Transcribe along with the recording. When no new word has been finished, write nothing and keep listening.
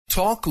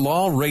Talk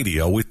Law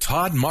Radio with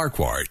Todd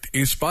Marquardt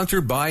is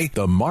sponsored by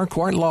the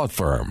Marquardt Law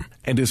Firm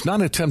and does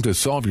not attempt to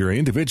solve your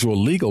individual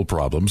legal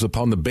problems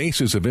upon the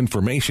basis of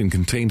information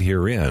contained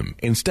herein.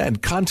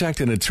 Instead, contact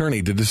an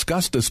attorney to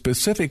discuss the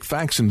specific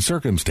facts and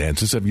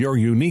circumstances of your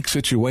unique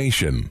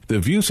situation. The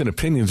views and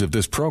opinions of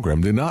this program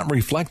do not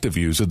reflect the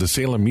views of the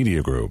Salem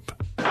Media Group.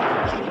 Order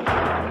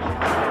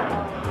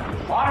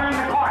in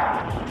the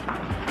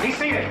court. Be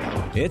seated.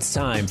 It's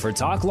time for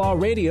Talk Law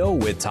Radio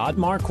with Todd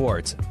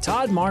Marquardt.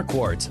 Todd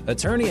Marquardt,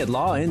 attorney at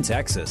law in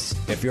Texas.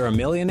 If you're a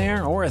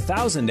millionaire or a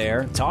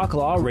thousandaire, Talk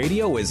Law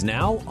Radio is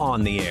now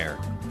on the air.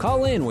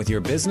 Call in with your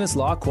business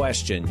law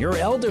question, your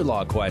elder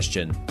law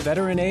question,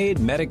 veteran aid,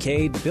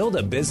 Medicaid, build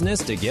a business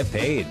to get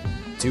paid.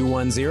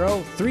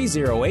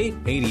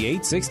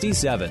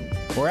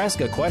 210-308-8867. Or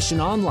ask a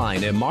question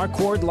online at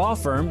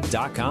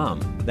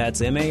marquardtlawfirm.com. That's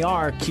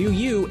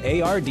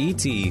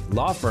MARQUARDT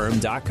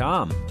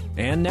lawfirm.com.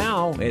 And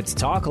now, it's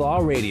Talk Law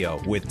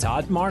Radio with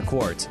Todd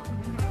Marquardt.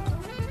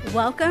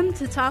 Welcome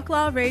to Talk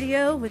Law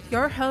Radio with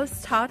your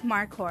host, Todd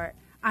Marquardt.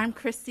 I'm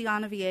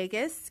Christiana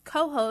Villegas,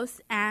 co-host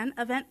and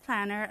event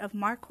planner of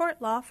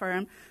Marquardt Law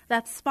Firm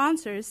that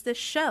sponsors this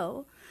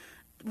show.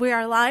 We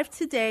are live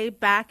today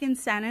back in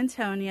San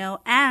Antonio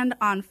and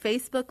on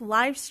Facebook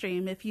live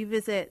stream if you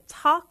visit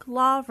Talk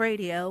Law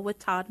Radio with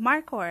Todd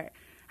Marquardt.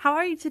 How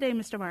are you today,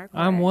 Mr. Marquardt?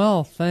 I'm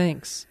well,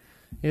 thanks.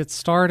 It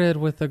started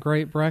with a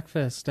great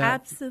breakfast at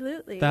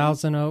Absolutely.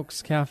 Thousand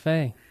Oaks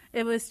Cafe.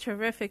 It was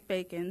terrific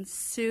bacon,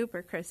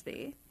 super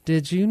crispy.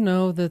 Did you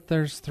know that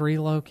there's 3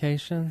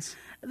 locations?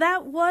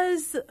 That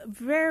was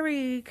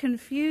very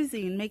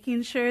confusing,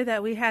 making sure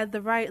that we had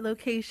the right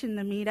location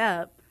to meet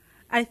up.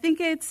 I think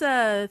it's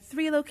 3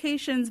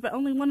 locations, but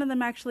only one of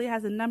them actually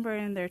has a number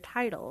in their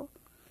title.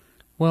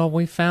 Well,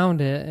 we found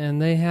it,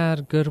 and they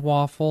had good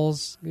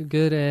waffles,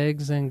 good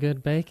eggs, and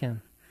good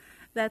bacon.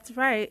 That's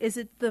right. Is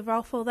it the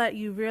waffle that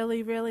you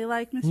really, really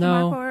like, Mr.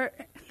 No, Marquardt?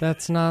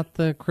 that's not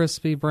the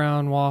crispy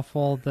brown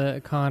waffle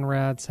that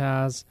Conrad's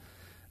has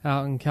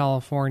out in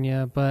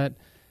California, but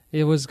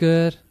it was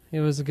good.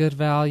 It was a good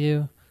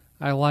value.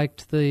 I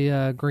liked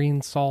the green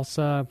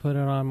salsa. I put it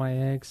on my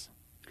eggs.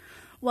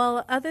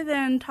 Well, other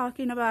than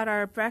talking about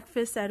our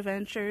breakfast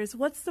adventures,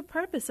 what's the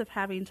purpose of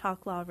having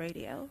Talk Law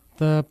Radio?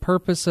 The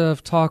purpose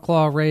of Talk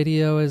Law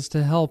Radio is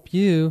to help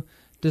you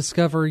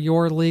discover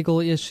your legal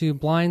issue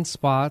blind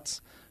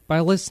spots by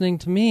listening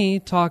to me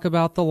talk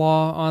about the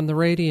law on the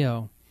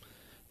radio.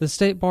 The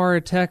State Bar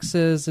of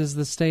Texas is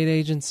the state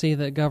agency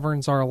that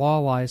governs our law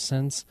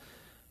license,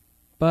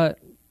 and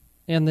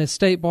the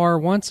State Bar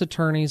wants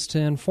attorneys to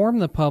inform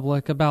the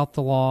public about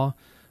the law,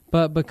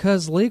 but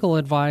because legal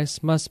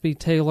advice must be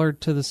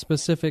tailored to the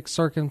specific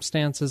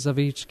circumstances of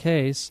each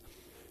case,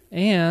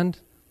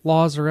 and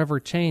laws are ever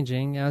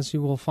changing, as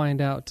you will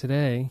find out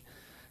today,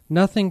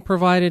 nothing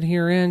provided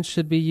herein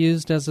should be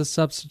used as a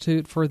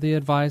substitute for the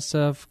advice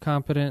of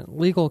competent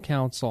legal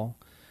counsel.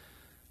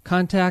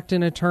 Contact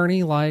an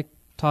attorney like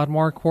Todd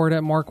Marquardt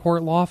at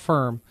Marquardt Law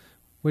Firm,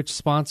 which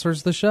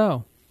sponsors the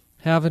show.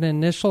 Have an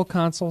initial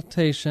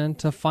consultation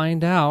to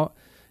find out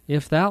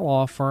if that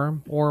law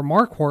firm or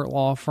Marquardt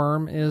Law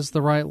Firm is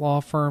the right law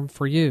firm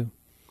for you.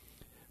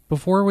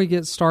 Before we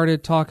get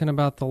started talking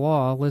about the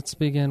law, let's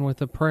begin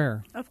with a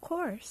prayer. Of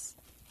course.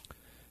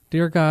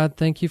 Dear God,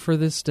 thank you for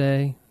this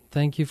day.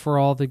 Thank you for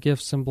all the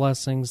gifts and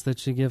blessings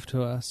that you give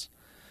to us.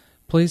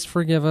 Please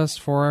forgive us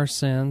for our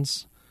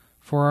sins,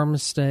 for our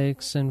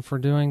mistakes, and for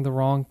doing the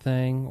wrong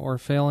thing or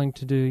failing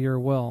to do your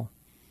will.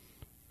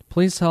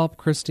 Please help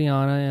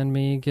Christiana and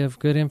me give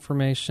good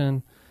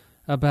information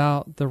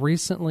about the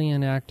recently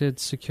enacted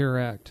Secure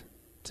Act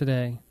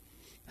today.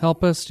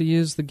 Help us to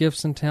use the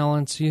gifts and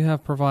talents you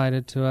have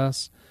provided to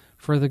us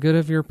for the good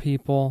of your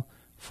people,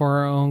 for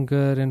our own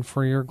good, and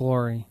for your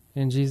glory.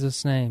 In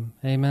Jesus' name,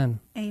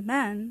 amen.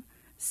 Amen.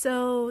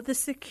 So the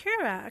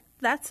Secure Act,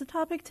 that's the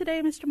topic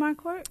today, Mr.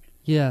 Marquardt?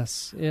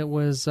 Yes, it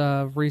was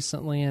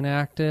recently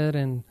enacted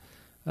and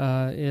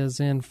is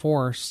in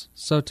force.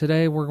 So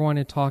today we're going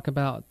to talk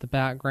about the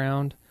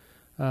background,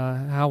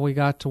 how we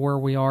got to where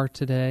we are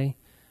today,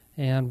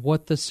 and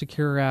what the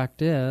Secure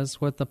Act is,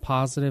 what the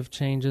positive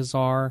changes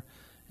are,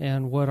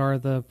 and what are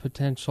the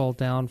potential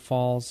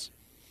downfalls,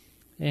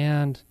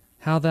 and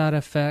how that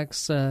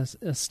affects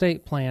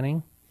estate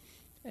planning.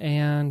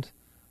 And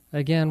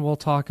again, we'll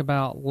talk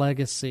about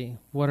legacy.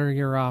 What are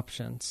your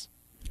options?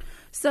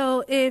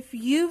 So if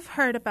you've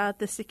heard about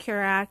the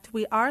Secure Act,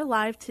 we are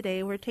live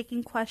today. We're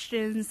taking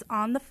questions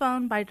on the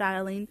phone by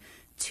dialing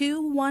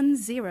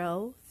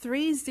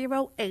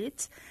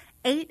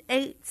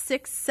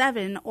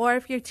 210-308-8867. Or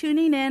if you're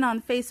tuning in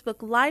on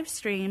Facebook live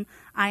stream,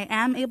 I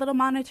am able to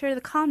monitor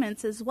the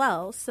comments as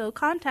well. So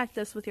contact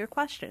us with your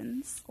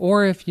questions.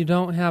 Or if you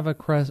don't have a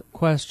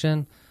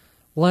question,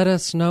 let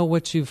us know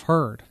what you've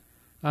heard.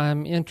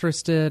 I'm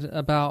interested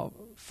about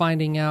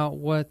finding out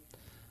what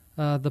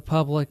the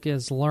public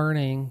is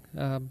learning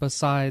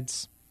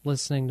besides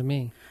listening to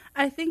me.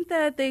 I think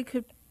that they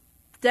could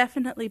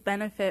definitely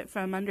benefit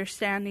from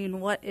understanding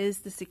what is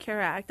the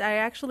Secure Act. I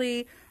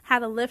actually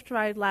had a Lyft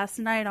ride last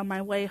night on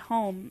my way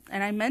home,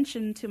 and I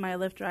mentioned to my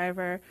Lyft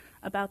driver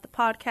about the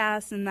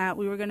podcast and that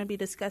we were going to be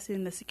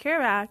discussing the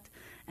Secure Act,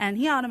 and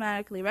he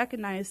automatically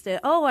recognized it.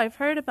 Oh, I've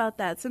heard about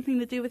that, something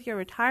to do with your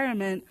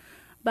retirement.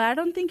 But I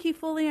don't think he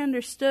fully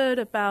understood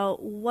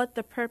about what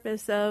the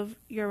purpose of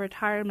your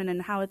retirement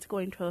and how it's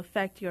going to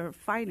affect your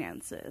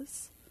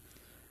finances.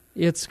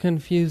 It's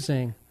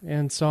confusing,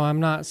 and so I'm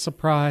not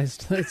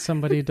surprised that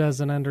somebody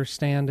doesn't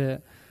understand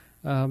it.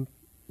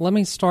 Let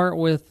me start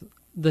with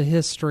the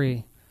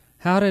history.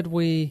 How did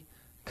we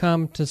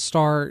come to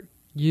start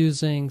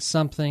using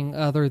something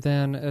other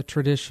than a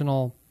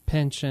traditional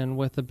pension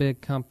with a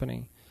big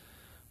company?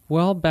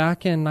 Well,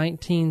 back in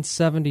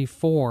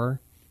 1974,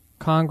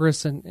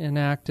 Congress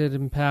enacted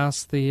and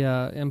passed the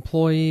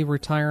Employee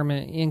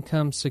Retirement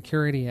Income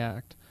Security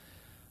Act.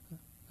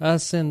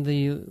 Us in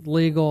the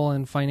legal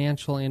and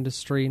financial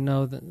industry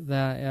know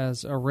that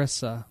as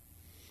ERISA.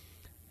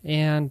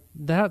 And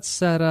that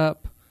set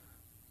up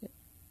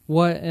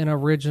what an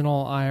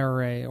original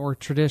IRA or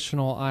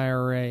traditional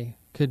IRA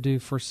could do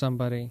for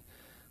somebody.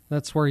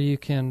 That's where you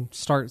can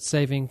start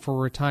saving for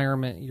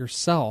retirement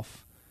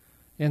yourself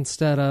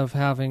instead of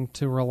having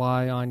to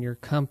rely on your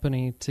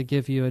company to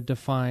give you a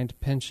defined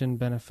pension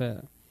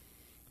benefit.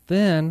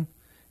 Then,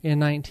 in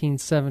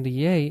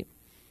 1978,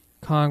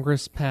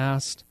 Congress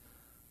passed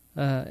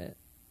an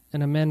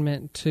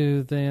amendment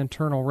to the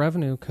Internal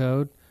Revenue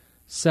Code,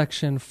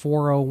 Section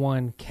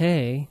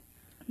 401K.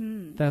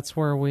 That's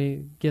where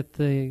we get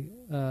the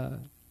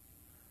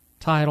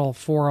title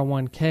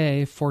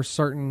 401K for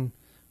certain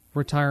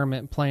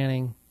retirement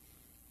planning,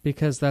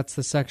 because that's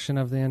the section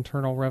of the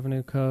Internal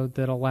Revenue Code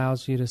that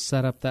allows you to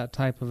set up that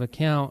type of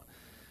account.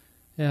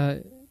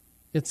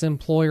 It's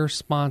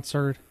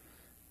employer-sponsored,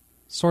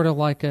 sort of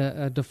like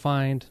a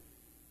defined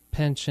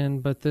pension,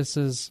 but this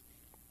is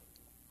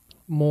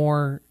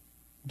more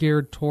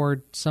geared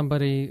toward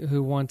somebody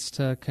who wants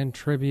to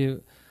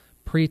contribute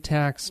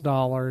pre-tax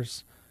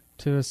dollars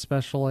to a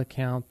special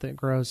account that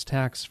grows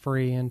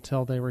tax-free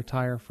until they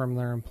retire from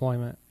their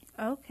employment.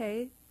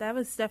 Okay, that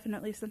was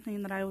definitely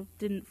something that I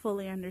didn't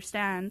fully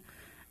understand.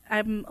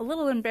 I'm a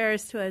little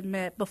embarrassed to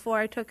admit, before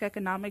I took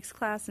economics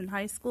class in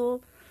high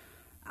school,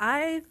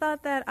 I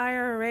thought that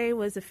IRA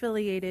was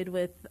affiliated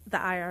with the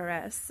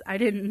IRS. I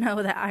didn't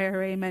know that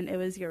IRA meant it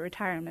was your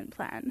retirement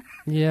plan.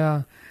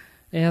 Yeah,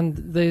 and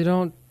they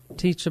don't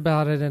teach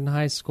about it in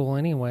high school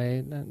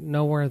anyway,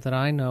 nowhere that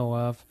I know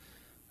of.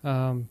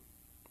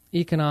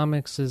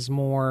 Economics is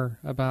more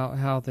about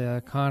how the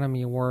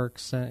economy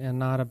works and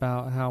not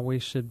about how we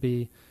should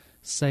be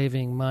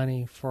saving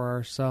money for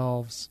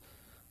ourselves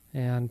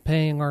and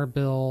paying our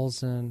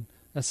bills and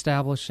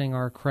establishing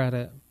our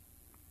credit.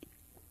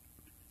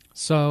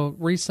 So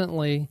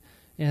recently,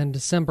 in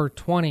December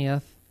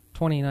 20th,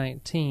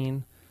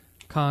 2019,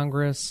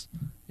 Congress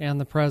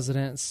and the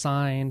President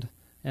signed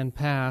and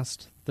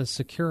passed the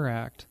Secure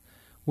Act,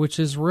 which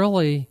is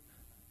really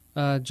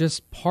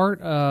just part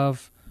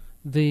of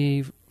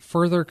the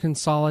Further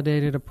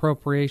Consolidated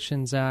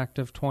Appropriations Act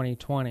of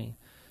 2020.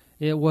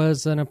 It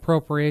was an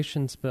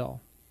appropriations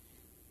bill.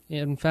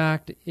 In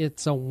fact,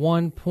 it's a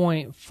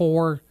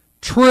 $1.4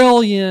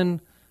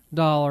 trillion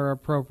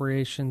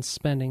appropriations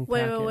spending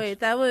package.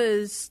 Wait. That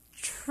was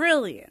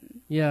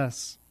trillion.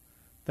 Yes.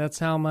 That's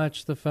how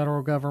much the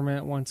federal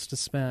government wants to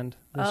spend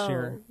this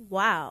year.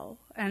 Wow.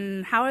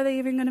 And how are they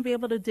even going to be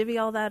able to divvy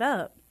all that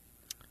up?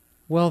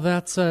 Well,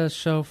 that's a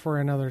show for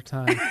another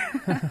time.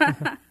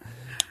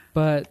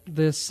 But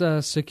this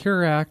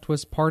Secure Act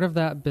was part of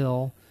that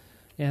bill,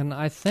 and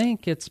I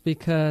think it's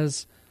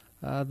because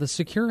the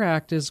Secure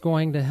Act is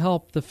going to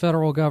help the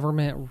federal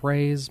government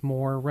raise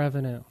more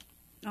revenue.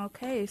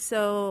 Okay,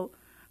 so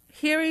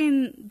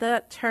hearing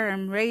that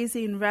term,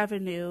 raising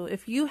revenue,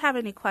 if you have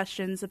any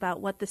questions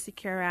about what the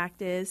Secure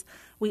Act is,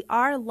 we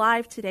are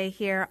live today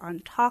here on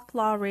Talk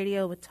Law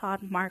Radio with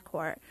Todd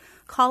Marquardt.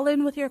 Call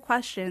in with your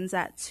questions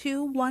at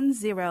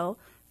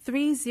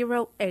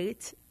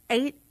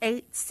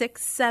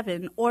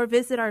 210-308-8867 or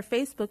visit our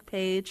Facebook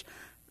page,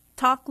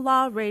 Talk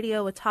Law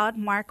Radio with Todd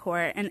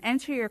Marquardt, and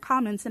enter your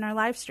comments in our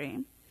live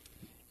stream.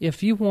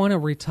 If you want to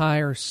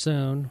retire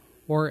soon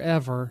or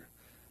ever,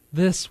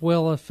 this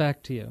will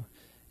affect you.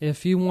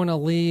 If you want to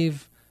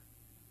leave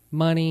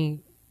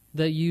money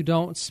that you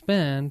don't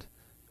spend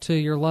to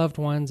your loved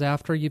ones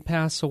after you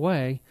pass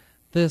away,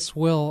 this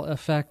will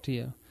affect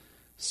you.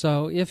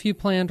 So if you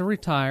plan to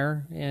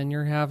retire and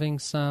you're having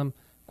some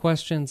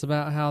questions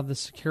about how the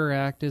Secure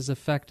Act is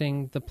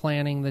affecting the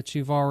planning that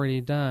you've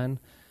already done,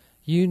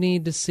 you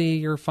need to see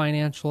your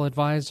financial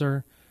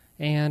advisor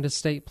and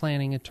estate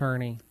planning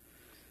attorney.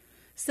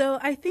 So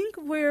I think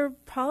we're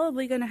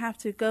probably going to have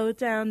to go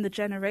down the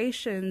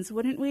generations,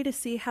 wouldn't we, to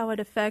see how it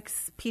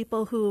affects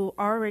people who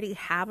already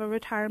have a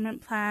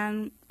retirement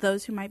plan,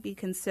 those who might be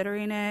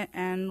considering it,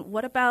 and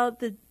what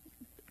about the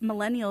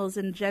millennials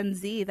and Gen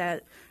Z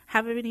that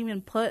haven't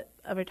even put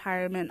a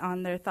retirement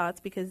on their thoughts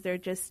because they're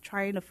just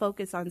trying to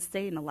focus on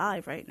staying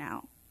alive right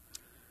now?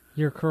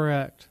 You're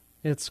correct.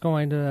 it's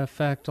going to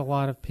affect a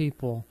lot of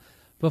people.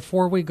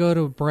 Before we go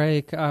to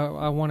break,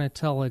 I want to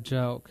tell a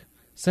joke.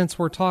 Since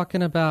we're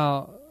talking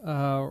about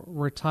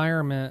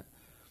retirement,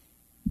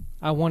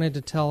 I wanted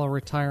to tell a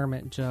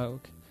retirement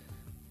joke.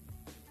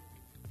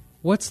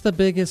 What's the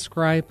biggest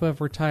gripe of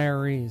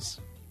retirees?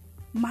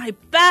 My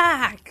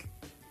back!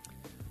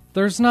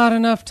 There's not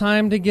enough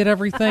time to get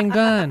everything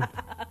done.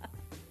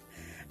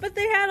 But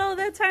they had all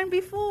that time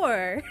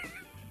before.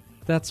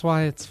 That's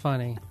why it's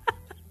funny.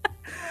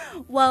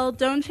 Well,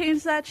 don't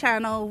change that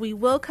channel. We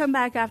will come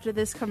back after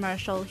this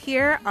commercial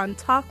here on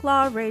Talk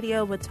Law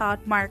Radio with Todd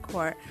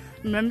Marquardt.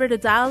 Remember to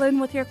dial in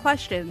with your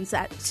questions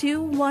at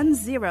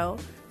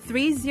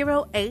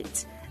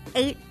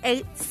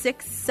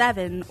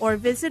 210-308-8867 or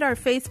visit our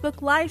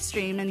Facebook live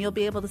stream and you'll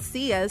be able to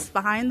see us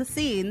behind the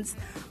scenes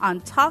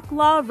on Talk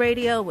Law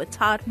Radio with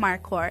Todd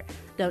Marquardt.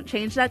 Don't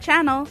change that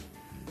channel.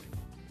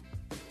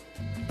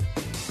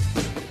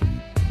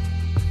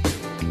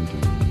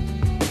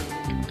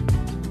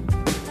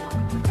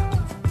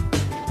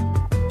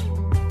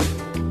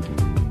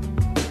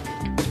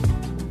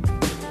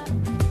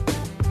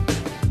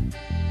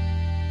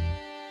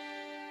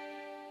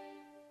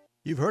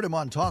 You've heard him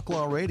on Talk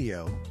Law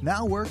Radio.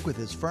 Now work with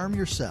his firm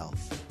yourself.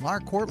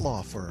 Marquardt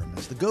Law Firm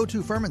is the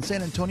go-to firm in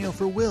San Antonio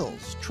for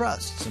wills,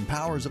 trusts, and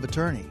powers of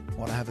attorney.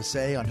 Want to have a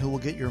say on who will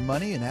get your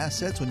money and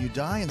assets when you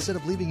die instead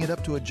of leaving it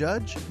up to a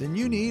judge? Then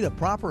you need a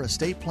proper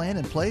estate plan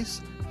in place,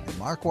 and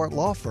Marquardt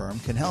Law Firm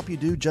can help you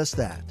do just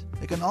that.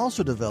 They can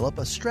also develop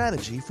a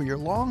strategy for your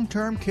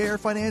long-term care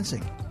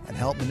financing and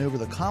help maneuver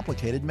the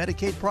complicated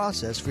Medicaid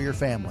process for your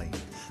family.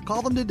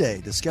 Call them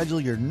today to schedule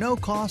your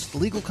no-cost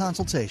legal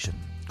consultation.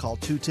 Call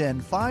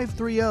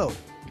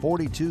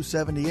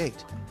 210-530-4278.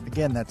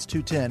 Again, that's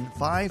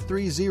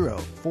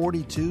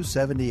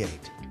 210-530-4278.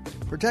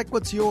 Protect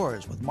what's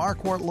yours with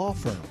Marquardt Law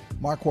Firm.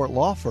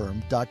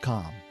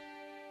 MarquardtLawFirm.com.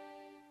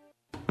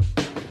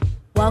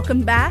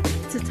 Welcome back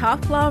to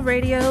Talk Law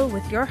Radio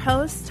with your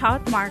host,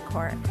 Todd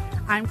Marquardt.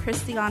 I'm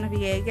Christiana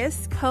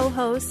Villegas,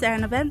 co-host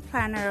and event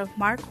planner of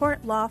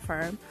Marquardt Law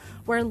Firm.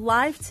 We're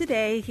live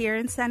today here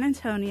in San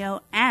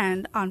Antonio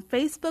and on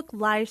Facebook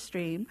live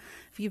stream.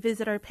 If you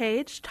visit our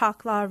page,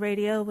 Talk Law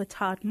Radio with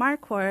Todd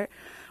Marquardt,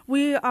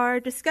 we are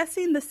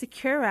discussing the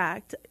Secure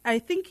Act. I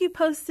think you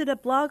posted a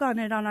blog on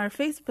it on our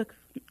Facebook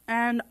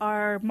and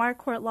our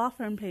Marquardt Law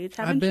Firm page,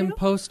 haven't you? I've been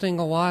posting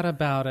a lot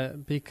about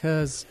it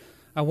because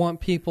I want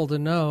people to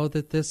know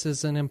that this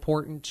is an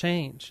important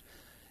change.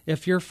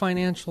 If your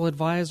financial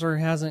advisor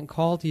hasn't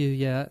called you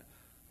yet,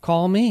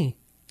 call me,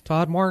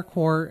 Todd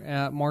Marquardt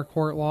at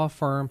Marquardt Law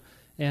Firm,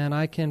 and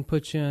I can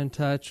put you in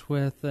touch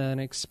with an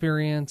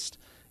experienced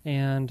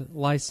and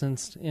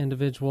licensed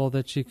individual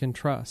that you can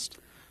trust.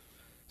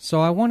 So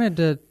I wanted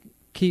to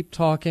keep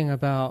talking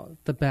about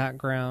the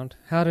background.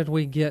 How did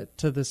we get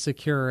to the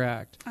Secure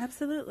Act?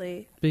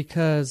 Absolutely.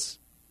 Because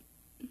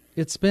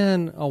it's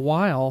been a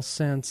while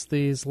since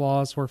these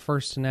laws were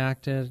first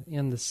enacted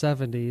in the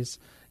 70s,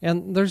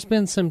 and there's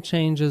been some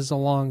changes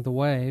along the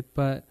way,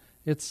 but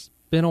it's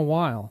been a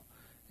while.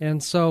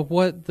 And so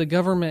what the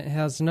government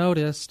has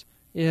noticed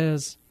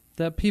is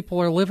that people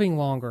are living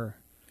longer.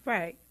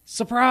 Right.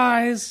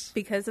 Surprise!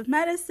 Because of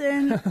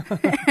medicine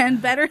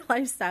and better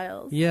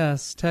lifestyles.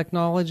 Yes,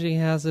 technology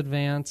has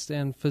advanced,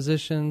 and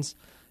physicians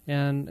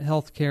and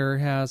healthcare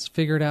has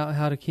figured out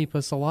how to keep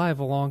us alive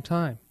a long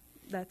time.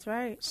 That's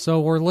right.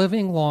 So we're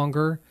living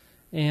longer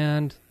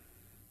and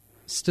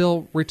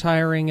still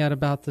retiring at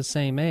about the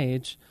same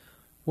age.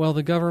 Well,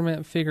 the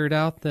government figured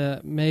out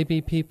that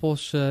maybe people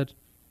should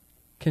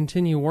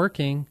continue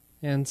working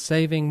and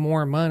saving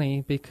more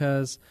money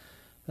because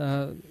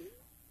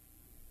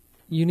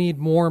you need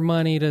more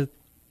money to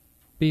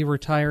be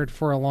retired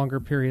for a longer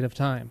period of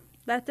time.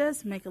 That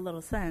does make a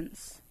little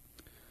sense.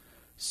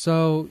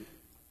 So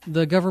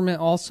the government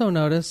also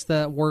noticed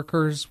that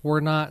workers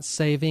were not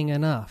saving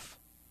enough.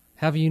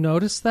 Have you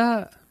noticed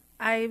that?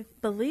 I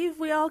believe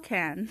we all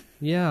can.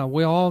 Yeah,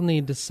 we all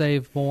need to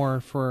save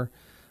more for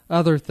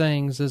other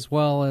things as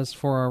well as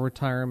for our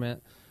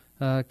retirement.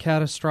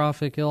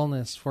 Catastrophic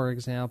illness, for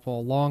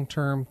example,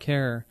 long-term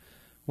care.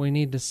 We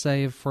need to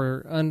save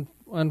for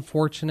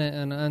unfortunate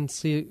and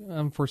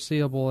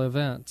unforeseeable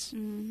events.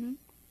 Mm-hmm.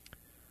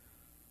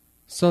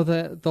 So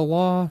that the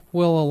law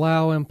will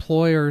allow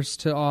employers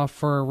to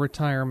offer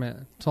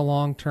retirement to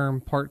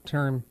long-term,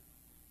 part-time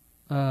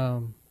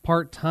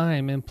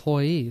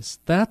employees.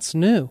 That's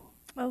new.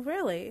 Oh,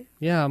 really?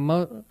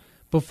 Yeah.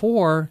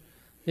 Before,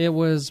 it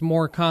was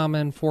more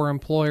common for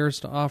employers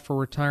to offer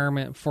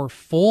retirement for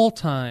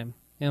full-time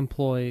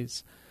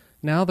employees.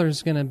 Now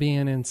there's going to be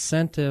an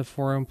incentive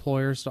for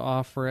employers to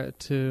offer it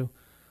to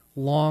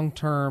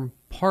long-term,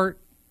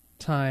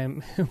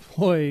 part-time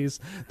employees.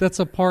 That's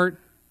a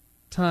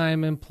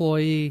part-time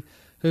employee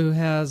who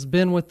has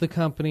been with the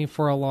company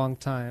for a long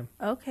time.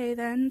 Okay,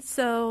 then.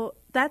 So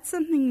that's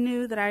something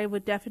new that I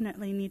would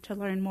definitely need to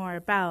learn more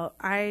about.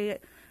 I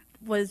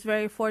was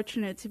very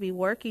fortunate to be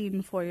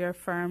working for your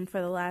firm for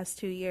the last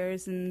 2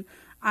 years, and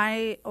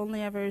I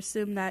only ever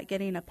assumed that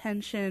getting a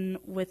pension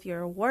with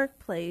your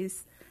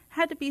workplace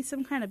had to be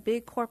some kind of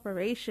big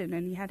corporation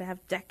and you had to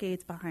have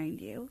decades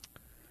behind you.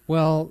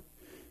 Well,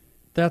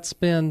 that's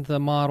been the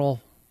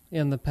model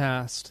in the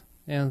past.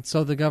 And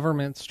so the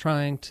government's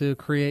trying to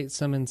create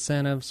some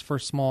incentives for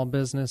small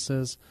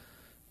businesses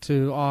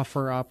to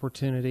offer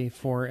opportunity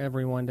for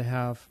everyone to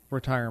have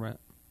retirement.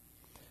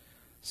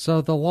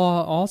 So the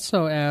law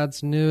also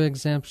adds new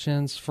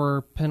exemptions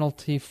for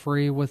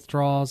penalty-free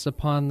withdrawals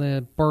upon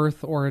the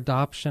birth or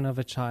adoption of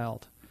a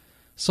child.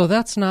 So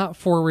that's not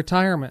for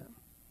retirement.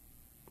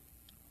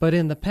 But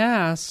in the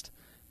past,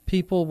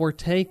 people were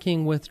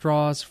taking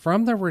withdrawals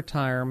from their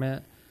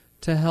retirement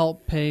to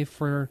help pay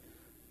for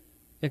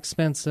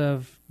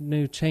expensive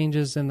new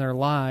changes in their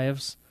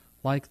lives,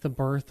 like the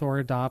birth or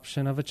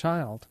adoption of a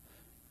child.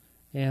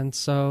 And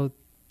so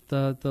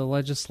the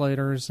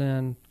legislators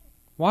in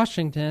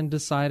Washington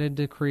decided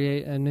to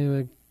create a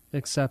new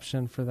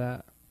exception for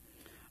that.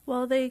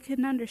 Well, they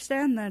can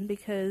understand then,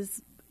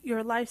 because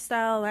your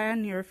lifestyle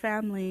and your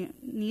family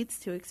needs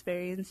to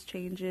experience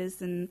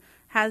changes and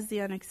has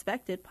the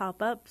unexpected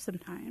pop up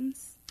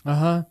sometimes.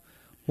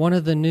 One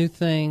of the new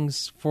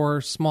things for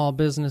small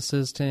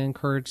businesses to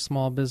encourage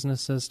small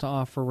businesses to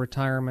offer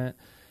retirement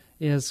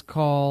is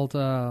called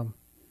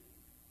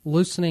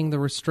loosening the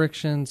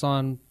restrictions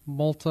on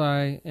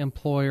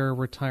multi-employer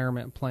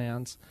retirement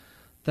plans.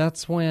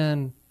 That's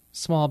when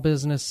small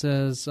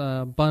businesses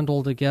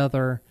bundle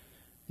together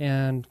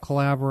and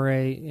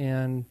collaborate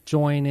and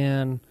join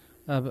in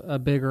a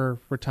bigger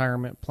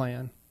retirement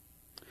plan.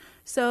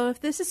 So if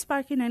this is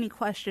sparking any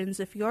questions,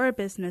 if you're a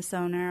business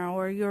owner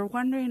or you're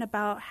wondering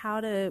about how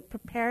to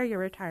prepare your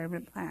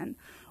retirement plan,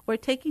 we're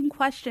taking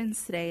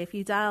questions today. If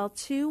you dial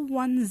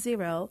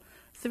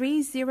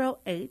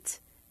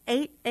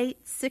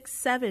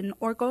 210-308-8867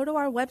 or go to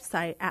our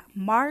website at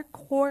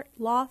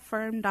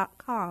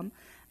marquardtlawfirm.com.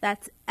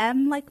 That's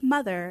M like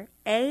mother,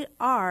 ARQUD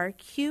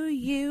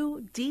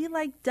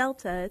like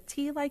Delta,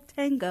 T like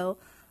Tango,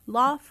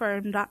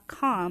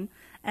 lawfirm.com,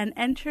 and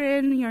enter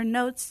in your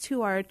notes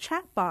to our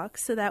chat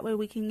box so that way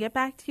we can get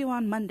back to you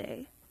on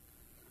Monday.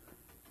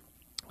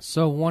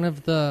 So one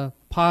of the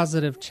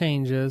positive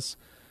changes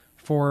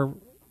for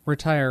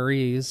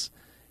retirees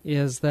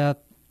is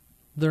that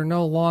they're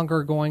no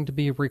longer going to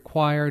be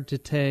required to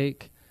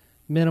take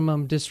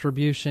minimum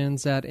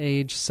distributions at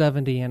age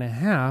 70 and a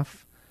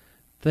half.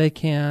 They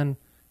can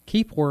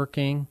keep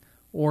working,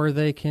 or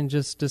they can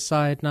just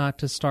decide not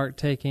to start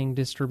taking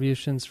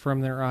distributions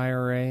from their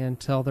IRA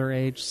until they're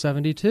age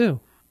 72.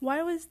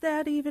 Why was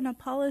that even a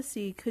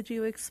policy? Could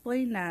you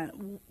explain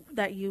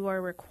that you are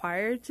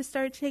required to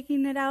start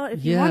taking it out?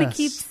 If you want to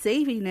keep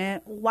saving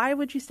it, why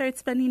would you start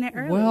spending it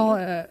early?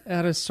 Well,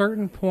 at a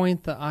certain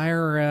point, the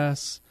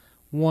IRS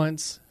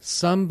wants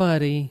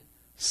somebody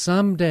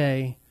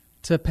someday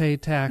to pay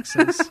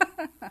taxes.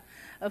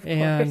 Of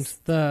course.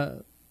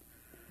 And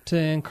to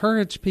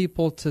encourage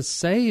people to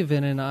save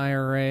in an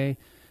IRA,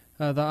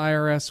 the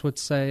IRS would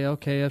say,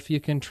 okay, if you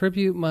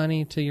contribute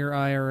money to your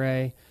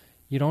IRA,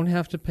 you don't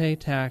have to pay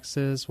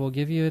taxes. We'll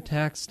give you a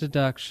tax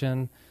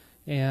deduction,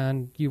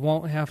 and you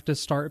won't have to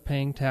start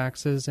paying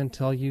taxes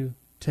until you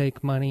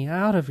take money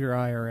out of your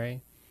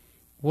IRA.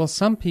 Well,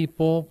 some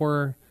people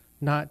were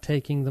not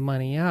taking the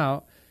money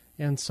out,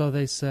 and so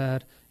they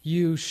said,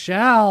 you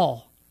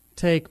shall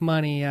take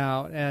money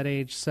out at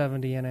age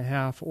 70 and a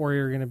half, or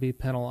you're going to be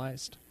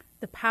penalized.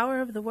 The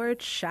power of the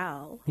word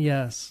shall.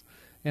 Yes.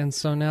 And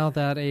so now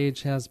that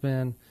age has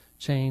been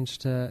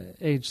changed to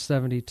age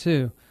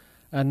 72.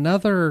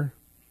 Another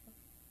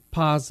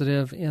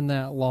positive in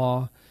that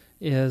law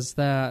is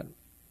that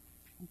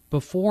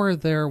before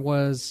there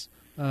was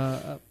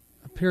a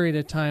period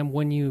of time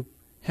when you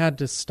had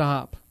to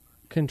stop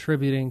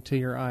contributing to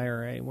your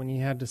IRA, when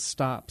you had to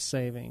stop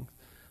saving.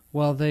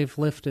 Well, they've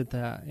lifted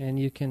that, and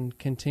you can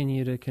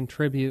continue to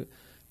contribute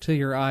to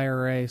your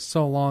IRA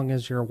so long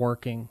as you're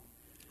working.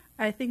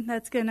 I think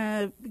that's going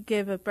to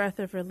give a breath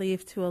of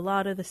relief to a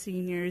lot of the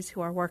seniors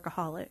who are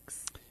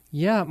workaholics.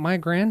 Yeah, my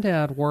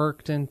granddad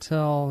worked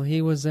until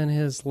he was in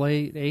his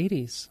late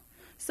 80s.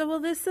 So will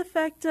this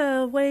affect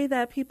a way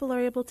that people are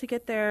able to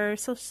get their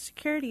Social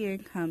Security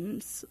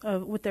incomes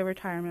with their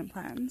retirement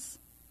plans?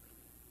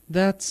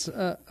 That's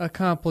a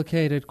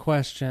complicated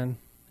question.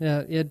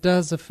 Yeah, it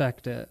does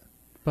affect it,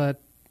 but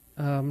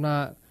I'm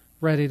not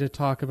ready to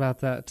talk about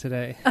that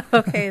today.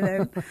 Okay,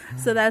 then.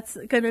 So that's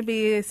going to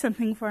be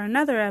something for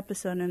another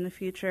episode in the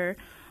future.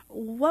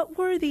 What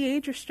were the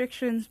age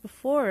restrictions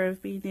before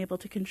of being able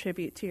to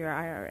contribute to your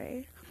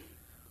IRA?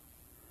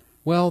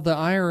 Well, the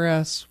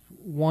IRS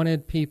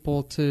wanted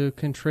people to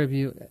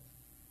contribute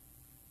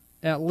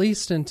at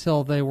least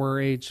until they were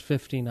age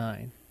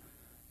 59.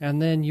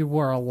 And then you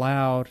were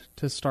allowed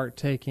to start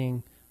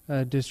taking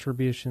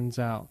distributions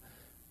out.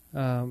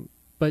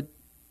 But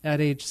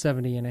at age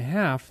 70 and a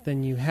half,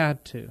 then you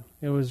had to.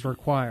 It was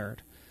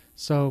required.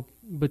 So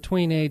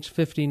between age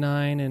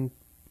 59 and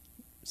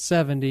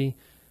 70,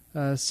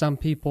 some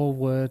people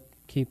would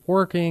keep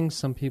working,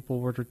 some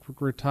people would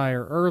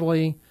retire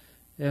early,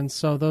 and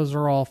so those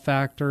are all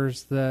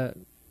factors that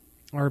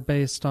are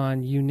based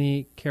on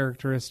unique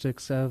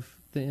characteristics of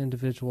the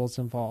individuals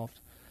involved.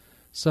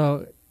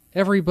 So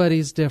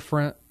everybody's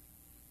different.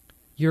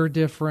 You're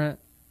different.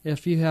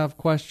 If you have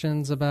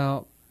questions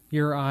about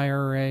your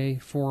IRA,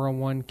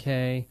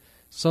 401k,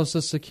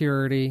 Social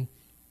Security,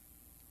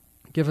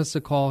 give us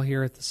a call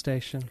here at the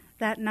station.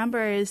 That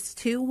number is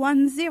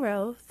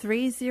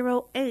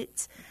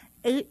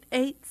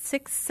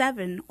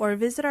 210-308-8867, or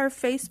visit our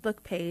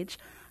Facebook page,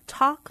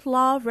 Talk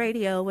Law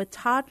Radio with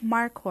Todd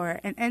Marquardt,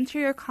 and enter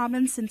your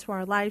comments into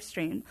our live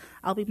stream.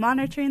 I'll be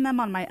monitoring them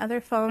on my other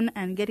phone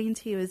and getting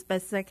to you as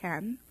best as I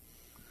can.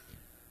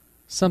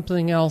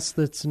 Something else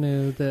that's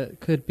new that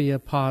could be a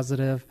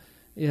positive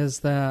is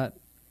that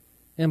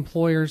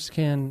employers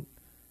can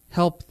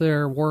help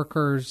their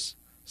workers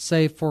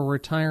save for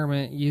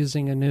retirement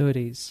using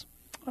annuities.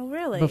 Oh,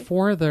 really?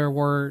 Before, there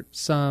were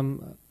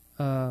some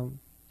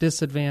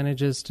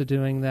disadvantages to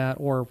doing that,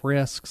 or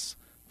risks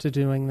to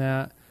doing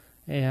that,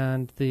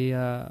 and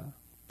the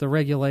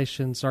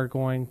regulations are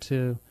going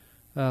to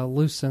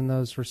loosen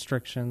those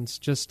restrictions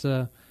just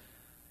to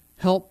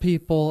help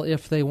people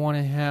if they want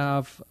to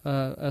have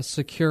a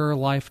secure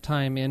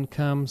lifetime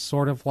income,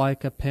 sort of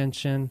like a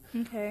pension.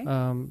 Okay.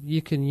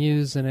 You can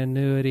use an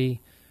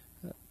annuity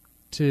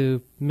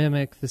to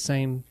mimic the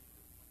same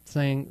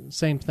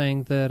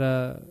thing that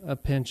a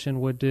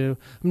pension would do.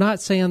 I'm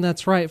not saying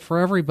that's right for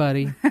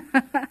everybody.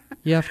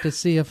 You have to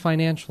see a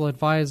financial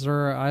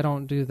advisor. I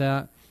don't do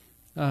that.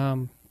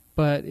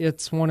 But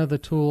it's one of the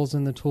tools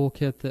in the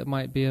toolkit that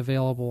might be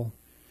available.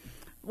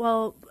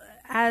 Well,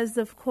 as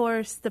of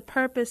course, the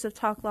purpose of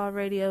Talk Law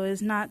Radio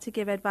is not to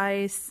give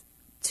advice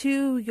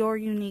to your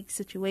unique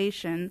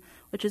situation,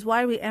 which is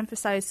why we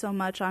emphasize so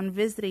much on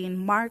visiting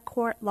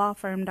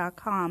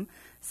marquardtlawfirm.com.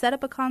 Set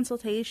up a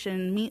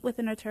consultation, meet with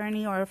an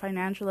attorney or a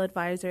financial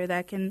advisor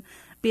that can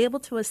be able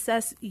to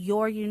assess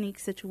your unique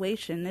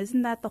situation.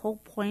 Isn't that the whole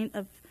point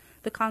of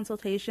the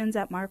consultations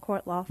at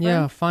Marquardt Law Firm?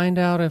 Yeah, find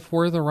out if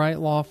we're the right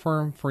law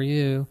firm for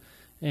you,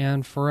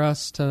 and for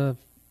us to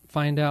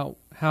find out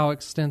how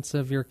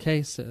extensive your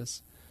case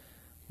is.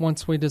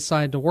 Once we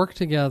decide to work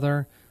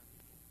together,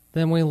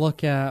 then we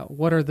look at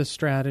what are the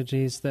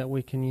strategies that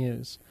we can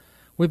use.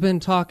 We've been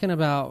talking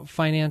about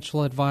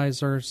financial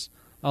advisors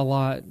a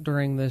lot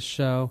during this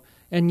show,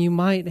 and you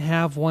might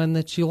have one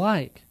that you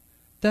like.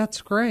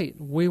 That's great.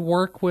 We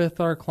work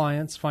with our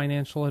clients'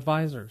 financial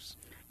advisors.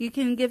 You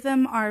can give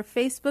them our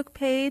Facebook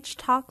page,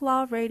 Talk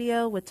Law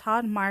Radio with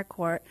Todd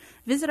Marquardt.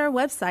 Visit our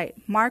website,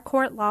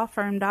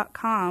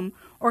 marquardtlawfirm.com,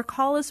 or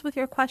call us with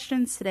your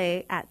questions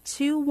today at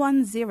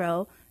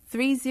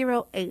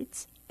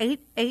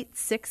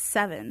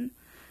 210-308-8867.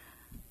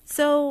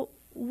 So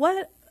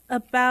what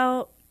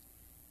about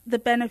the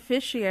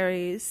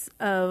beneficiaries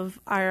of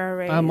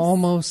IRAs? I'm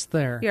almost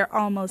there. You're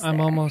almost there.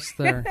 I'm almost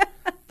there.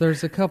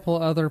 There's a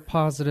couple other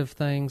positive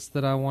things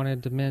that I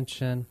wanted to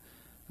mention.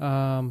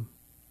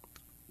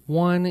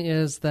 One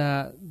is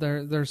that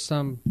there's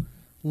some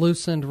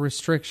loosened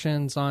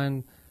restrictions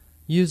on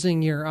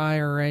using your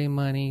IRA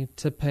money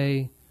to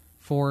pay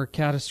for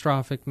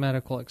catastrophic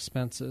medical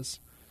expenses.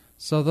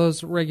 So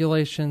those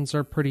regulations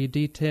are pretty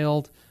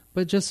detailed,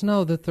 but just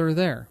know that they're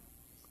there.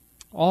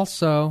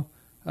 Also,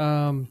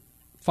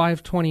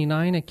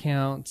 529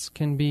 accounts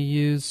can be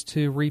used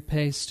to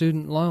repay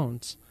student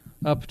loans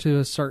up to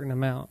a certain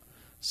amount.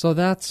 So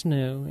that's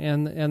new,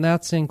 and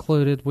that's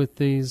included with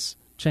these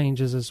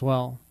changes as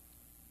well.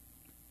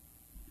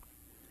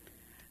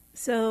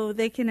 So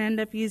they can end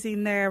up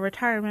using their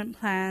retirement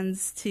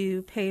plans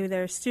to pay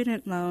their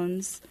student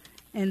loans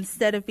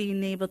instead of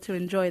being able to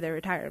enjoy their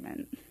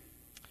retirement.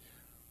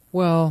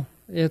 Well,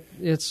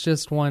 it's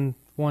just one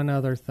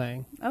other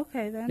thing.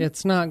 Okay, then.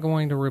 It's not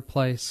going to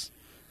replace.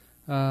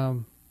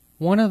 One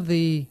of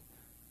the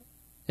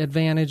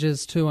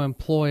advantages to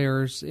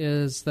employers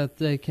is that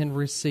they can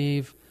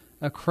receive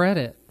a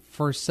credit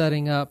for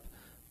setting up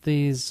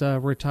these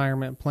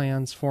retirement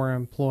plans for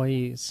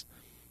employees.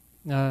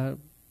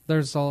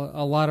 There's a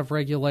lot of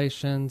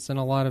regulations and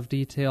a lot of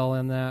detail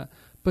in that,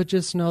 but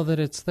just know that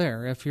it's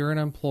there. If you're an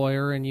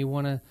employer and you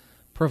want to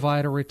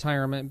provide a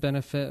retirement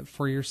benefit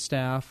for your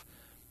staff,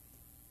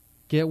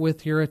 get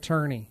with your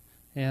attorney,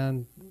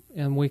 and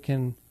we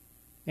can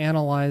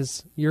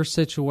analyze your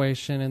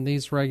situation and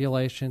these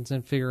regulations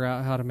and figure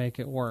out how to make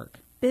it work.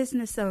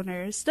 Business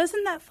owners,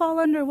 doesn't that fall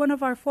under one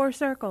of our 4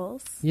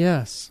 circles?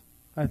 Yes,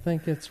 I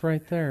think it's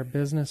right there,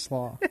 business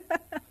law.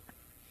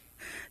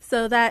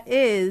 So that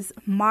is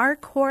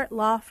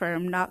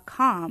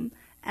marquardtlawfirm.com,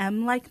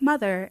 M like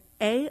mother,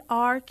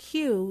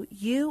 ARQUAR,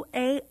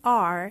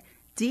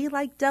 D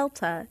like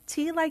Delta,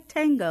 T like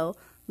Tango,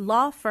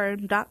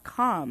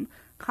 lawfirm.com.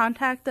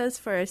 Contact us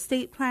for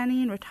estate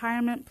planning,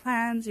 retirement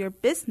plans, your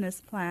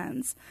business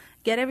plans.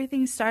 Get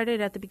everything started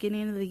at the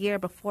beginning of the year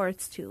before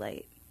it's too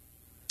late.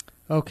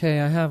 Okay,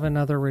 I have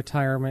another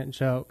retirement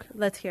joke.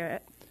 Let's hear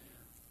it.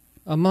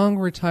 Among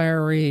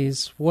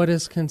retirees, what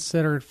is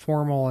considered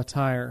formal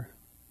attire?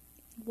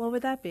 What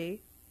would that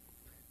be?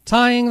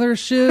 Tying their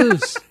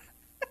shoes.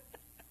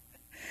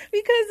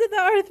 Because of the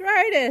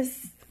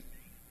arthritis.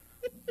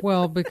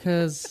 Well,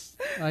 because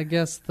I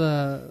guess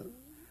the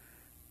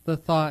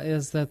thought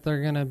is that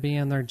they're going to be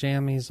in their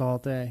jammies all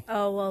day.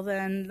 Oh, well,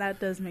 then that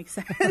does make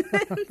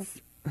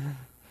sense.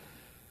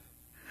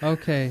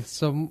 Okay,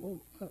 so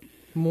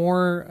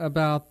more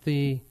about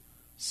the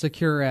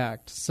Secure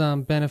Act,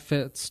 some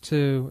benefits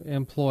to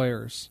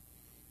employers.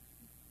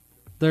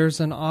 There's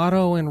an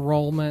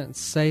auto-enrollment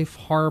safe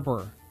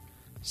harbor.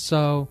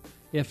 So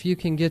if you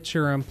can get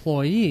your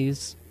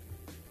employees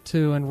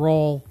to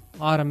enroll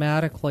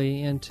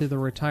automatically into the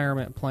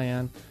retirement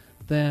plan,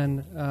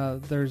 then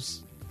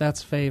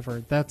that's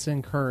favored, that's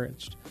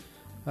encouraged.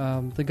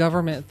 The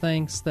government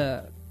thinks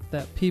that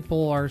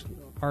people are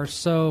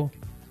so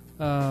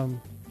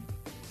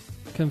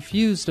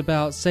confused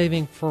about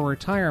saving for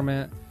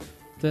retirement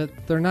that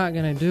they're not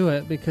going to do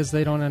it because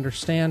they don't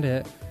understand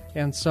it.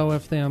 And so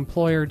if the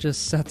employer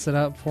just sets it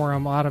up for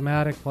them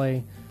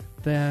automatically,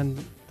 then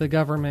the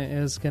government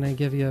is going to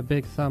give you a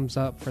big thumbs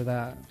up for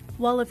that.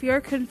 Well, if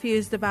you're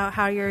confused about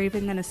how you're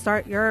even going to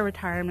start your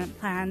retirement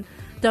plan,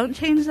 don't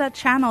change that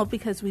channel,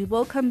 because we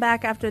will come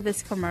back after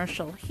this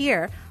commercial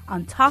here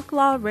on Talk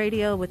Law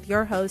Radio with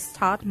your host,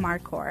 Todd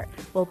Marquardt.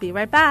 We'll be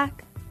right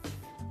back.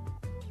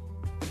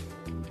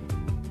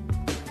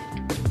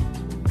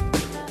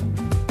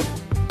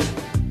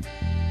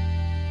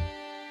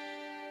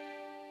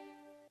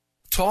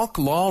 Talk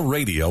Law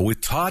Radio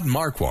with Todd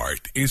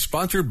Marquardt is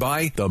sponsored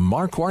by the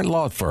Marquardt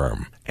Law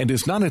Firm and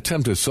does not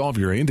attempt to solve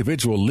your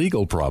individual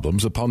legal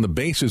problems upon the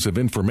basis of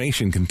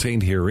information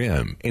contained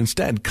herein.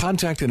 Instead,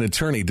 contact an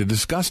attorney to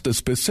discuss the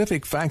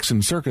specific facts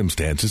and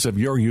circumstances of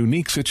your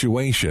unique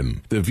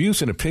situation. The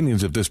views and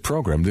opinions of this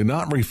program do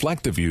not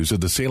reflect the views of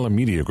the Salem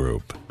Media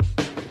Group.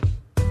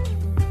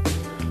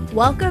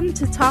 Welcome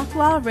to Talk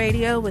Law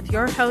Radio with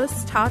your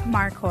host, Todd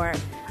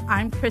Marquardt.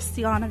 I'm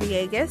Christiana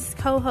Villegas,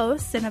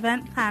 co-host and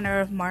event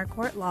planner of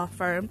Marquardt Law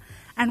Firm,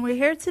 and we're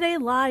here today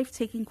live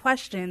taking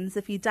questions.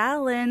 If you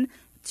dial in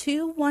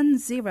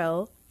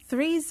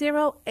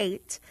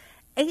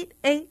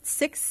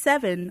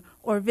 210-308-8867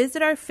 or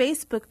visit our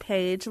Facebook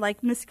page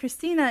like Miss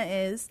Christina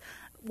is,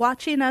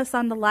 watching us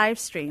on the live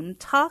stream,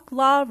 Talk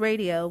Law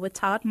Radio with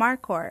Todd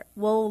Marquardt.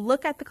 We'll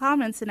look at the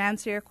comments and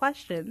answer your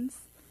questions.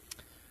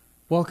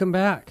 Welcome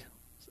back.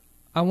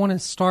 I want to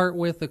start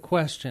with a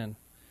question.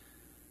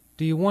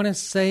 Do you want to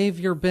save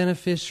your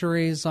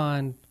beneficiaries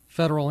on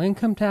federal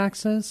income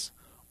taxes,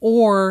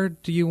 or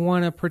do you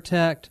want to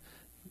protect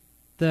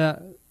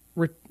that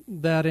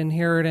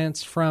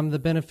inheritance from the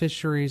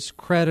beneficiaries'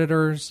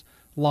 creditors,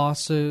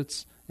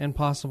 lawsuits, and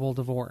possible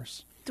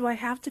divorce? Do I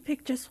have to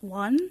pick just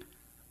one?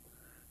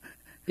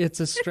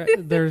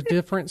 There's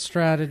different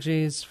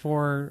strategies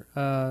for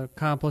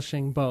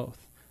accomplishing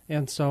both,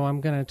 and so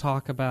I'm going to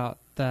talk about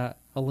that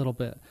a little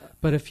bit.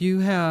 But if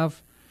you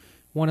have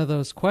one of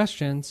those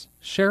questions,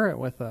 share it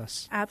with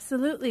us.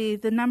 Absolutely.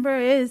 The number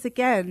is,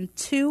 again,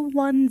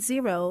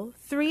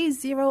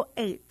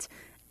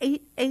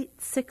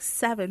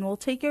 210-308-8867. We'll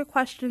take your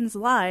questions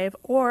live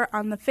or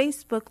on the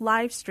Facebook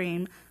live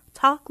stream,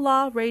 Talk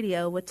Law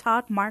Radio with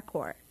Todd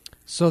Marquardt.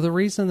 So the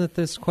reason that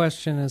this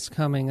question is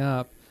coming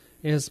up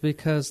is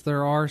because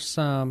there are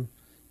some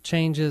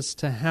changes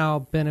to how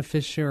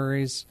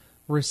beneficiaries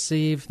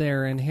receive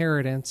their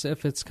inheritance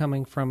if it's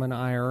coming from an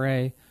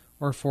IRA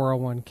or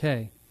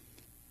 401k.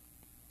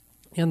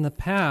 In the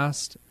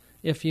past,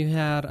 if you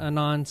had a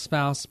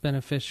non-spouse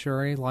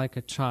beneficiary like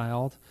a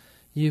child,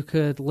 you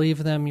could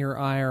leave them your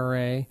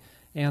IRA,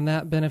 and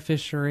that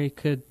beneficiary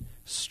could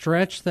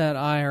stretch that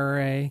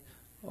IRA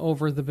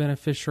over the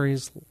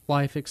beneficiary's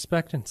life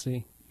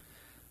expectancy.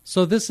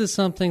 So this is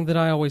something that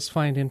I always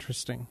find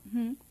interesting.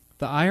 Mm-hmm.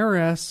 The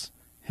IRS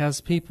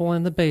has people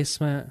in the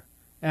basement,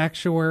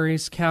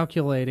 actuaries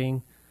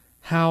calculating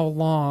how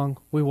long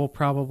we will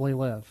probably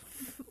live.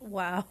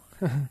 Wow.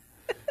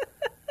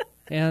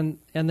 And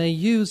they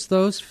use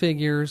those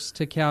figures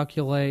to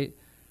calculate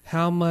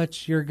how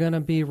much you're going to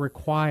be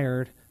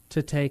required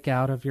to take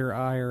out of your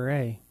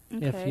IRA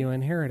if you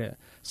inherit it.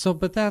 So,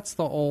 but that's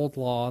the old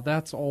law.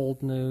 That's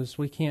old news.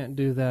 We can't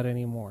do that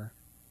anymore.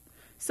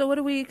 So what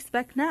do we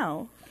expect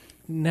now?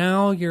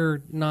 Now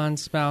your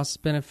non-spouse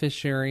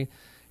beneficiary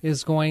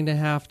is going to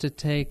have to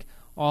take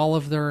all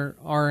of their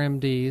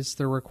RMDs,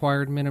 their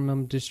required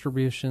minimum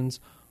distributions,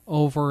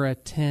 over a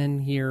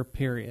 10-year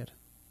period.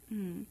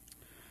 Mm.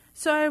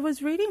 So I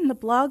was reading the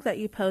blog that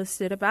you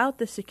posted about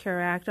the Secure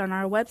Act on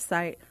our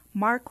website,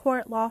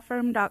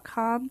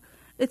 marquardtlawfirm.com.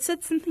 It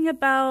said something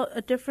about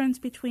a difference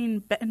between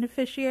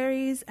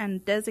beneficiaries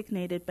and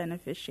designated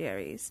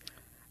beneficiaries.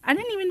 I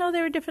didn't even know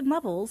there were different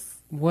levels.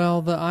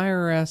 Well, the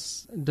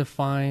IRS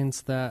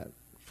defines that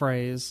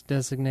phrase,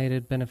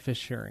 designated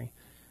beneficiary.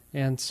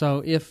 And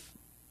so if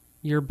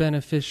your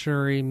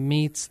beneficiary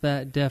meets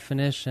that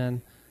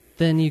definition,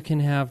 then you can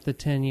have the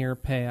 10-year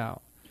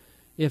payout.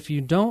 If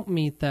you don't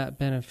meet that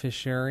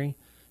beneficiary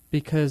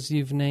because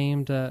you've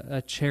named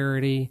a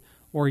charity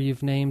or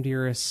you've named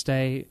your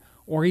estate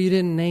or you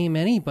didn't name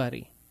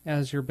anybody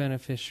as your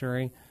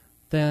beneficiary,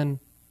 then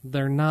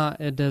they're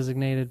not a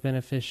designated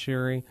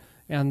beneficiary,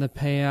 and the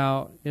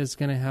payout is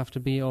going to have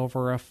to be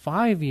over a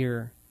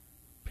 5-year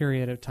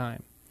period of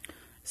time.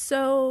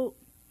 So,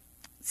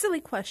 silly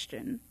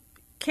question.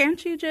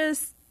 Can't you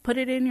just put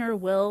it in your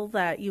will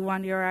that you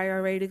want your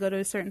IRA to go to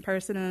a certain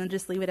person and then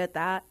just leave it at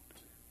that?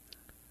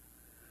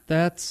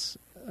 That's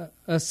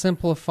a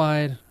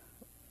simplified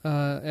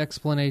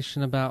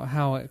explanation about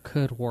how it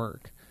could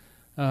work.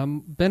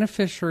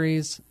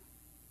 Beneficiaries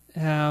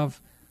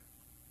have,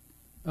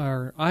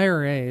 or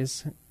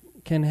IRAs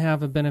can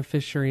have a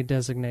beneficiary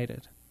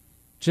designated,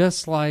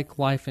 just like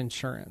life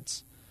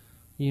insurance.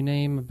 You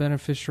name a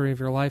beneficiary of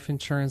your life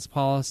insurance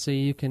policy,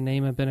 you can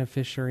name a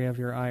beneficiary of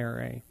your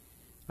IRA.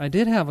 I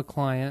did have a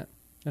client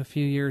a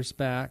few years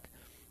back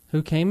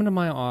who came into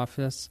my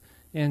office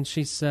and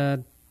she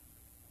said,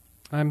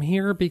 I'm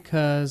here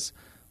because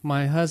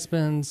my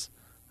husband's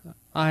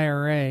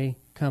IRA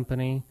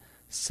company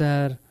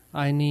said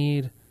I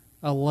need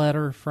a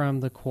letter from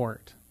the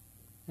court.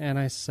 And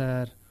I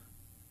said,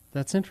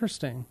 that's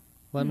interesting.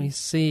 Let me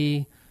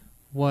see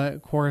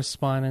what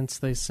correspondence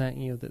they sent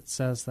you that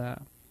says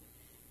that.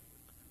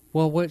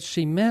 Well, what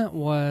she meant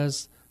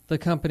was the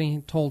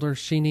company told her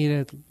she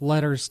needed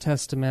letters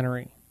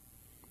testamentary.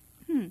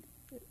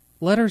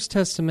 Letters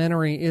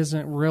testamentary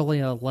isn't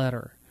really a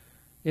letter.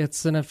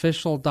 It's an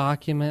official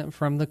document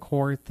from the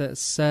court that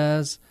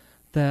says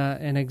that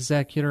an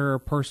executor or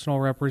personal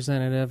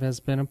representative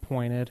has been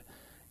appointed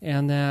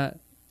and that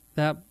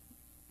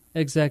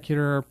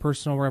executor or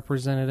personal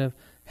representative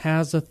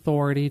has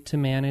authority to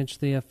manage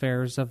the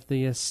affairs of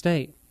the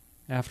estate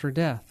after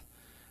death.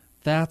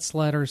 That's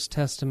letters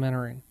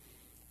testamentary.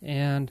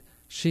 And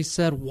she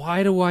said,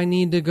 why do I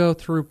need to go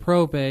through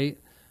probate?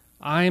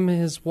 I'm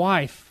his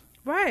wife.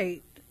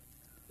 Right.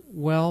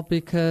 Well,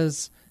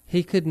 because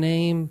he could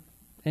name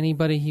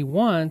anybody he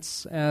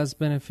wants as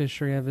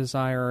beneficiary of his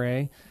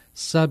IRA,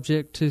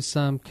 subject to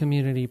some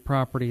community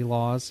property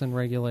laws and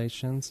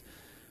regulations,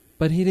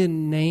 but he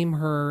didn't name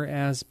her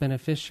as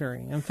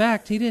beneficiary. In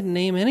fact, he didn't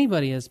name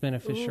anybody as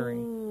beneficiary.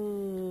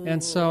 Ooh.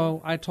 And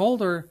so I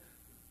told her,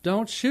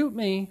 don't shoot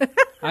me.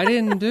 I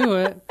didn't do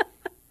it.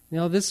 You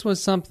know, this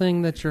was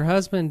something that your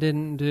husband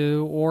didn't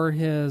do or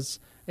his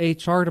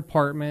HR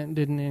department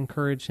didn't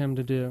encourage him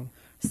to do.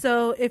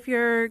 So if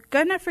you're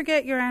going to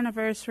forget your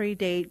anniversary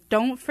date,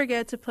 don't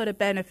forget to put a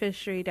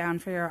beneficiary down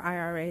for your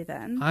IRA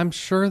then. I'm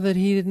sure that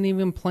he didn't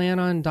even plan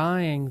on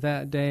dying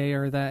that day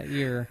or that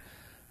year.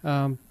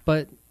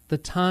 But the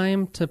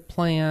time to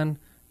plan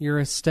your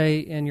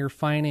estate and your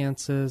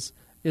finances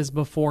is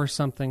before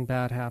something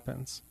bad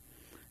happens.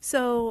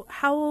 So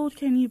how old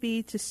can you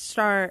be to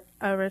start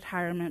a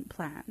retirement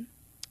plan?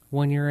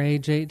 When you're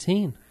age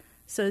 18.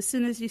 So as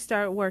soon as you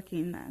start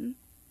working then?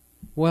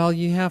 Well,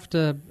 you have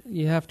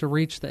to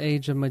reach the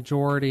age of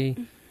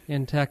majority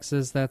in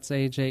Texas. That's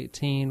age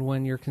 18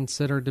 when you're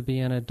considered to be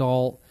an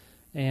adult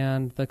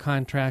and the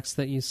contracts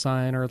that you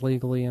sign are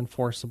legally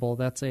enforceable.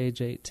 That's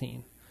age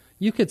 18.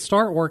 You could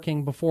start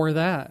working before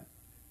that,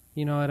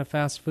 you know, at a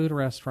fast food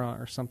restaurant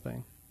or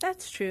something.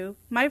 That's true.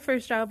 My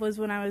first job was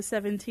when I was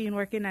 17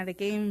 working at a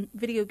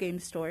video game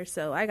store,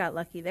 so I got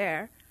lucky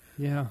there.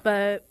 Yeah.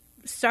 But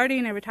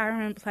starting a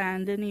retirement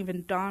plan didn't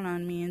even dawn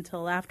on me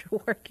until after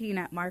working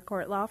at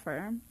Marquardt Law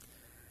Firm.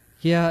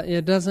 Yeah,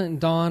 it doesn't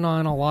dawn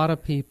on a lot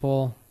of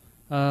people,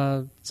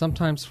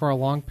 sometimes for a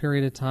long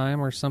period of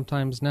time or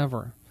sometimes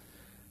never.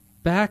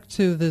 Back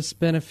to this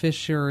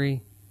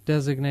beneficiary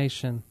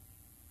designation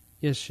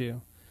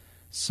issue.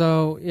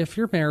 So if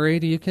you're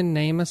married, you can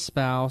name a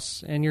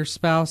spouse, and your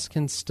spouse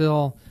can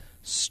still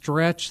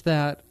stretch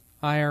that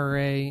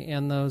IRA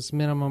and those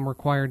minimum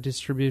required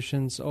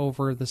distributions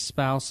over the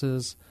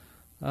spouse's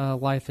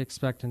life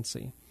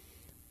expectancy.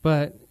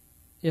 But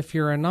if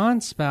you're a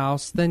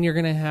non-spouse, then you're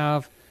going to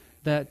have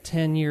that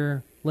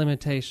 10-year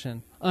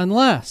limitation,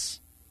 unless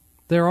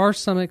there are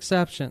some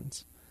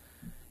exceptions.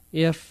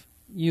 If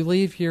you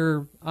leave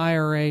your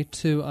IRA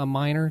to a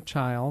minor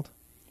child,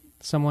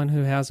 someone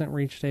who hasn't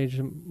reached age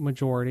of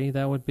majority,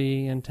 that would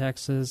be in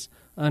Texas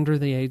under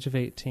the age of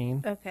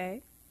 18.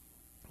 Okay.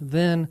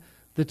 Then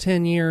the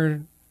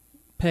 10-year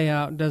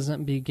payout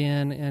doesn't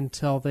begin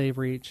until they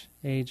reach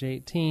age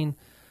 18.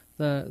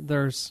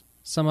 There's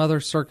some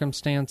other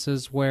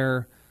circumstances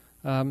where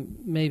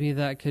maybe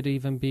that could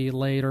even be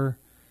later.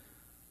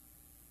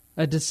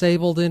 A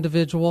disabled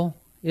individual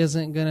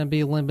isn't going to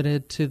be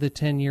limited to the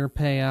 10-year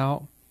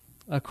payout.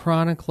 A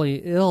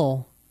chronically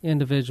ill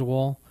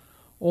individual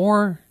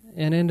or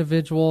an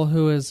individual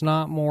who is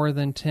not more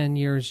than 10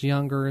 years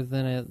younger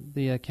than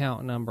the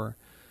account number.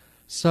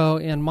 So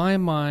in my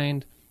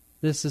mind,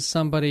 this is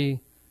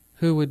somebody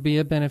who would be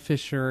a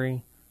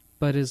beneficiary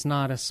but is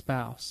not a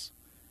spouse.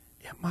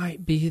 It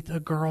might be the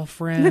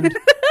girlfriend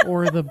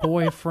or the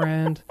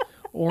boyfriend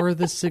or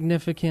the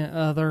significant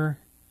other.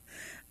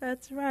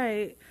 That's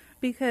right.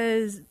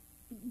 Because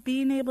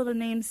being able to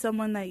name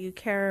someone that you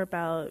care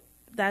about,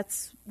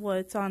 that's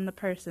what's on the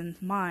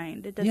person's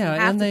mind. It doesn't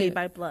have to be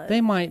by blood.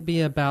 They might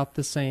be about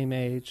the same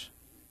age.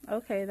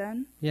 Okay,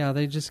 then. Yeah,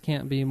 they just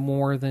can't be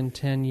more than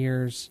 10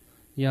 years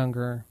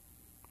younger.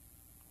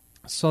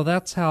 So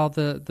that's how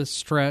the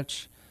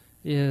stretch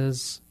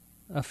is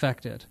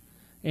affected.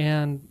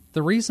 And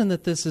the reason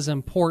that this is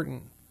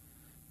important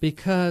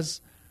because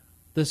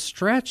the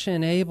stretch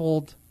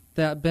enabled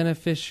that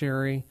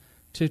beneficiary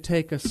to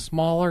take a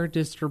smaller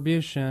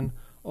distribution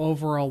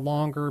over a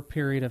longer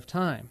period of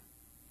time,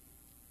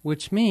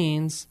 which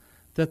means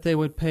that they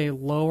would pay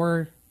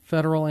lower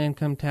federal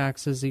income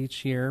taxes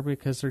each year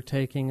because they're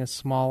taking a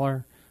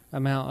smaller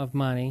amount of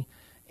money,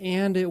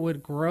 and it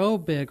would grow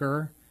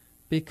bigger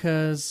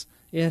because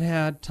it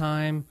had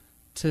time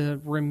to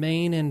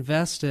remain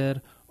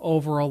invested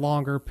over a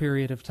longer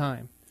period of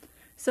time.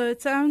 So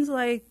it sounds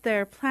like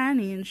their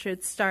planning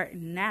should start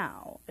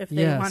now if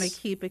they want to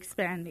keep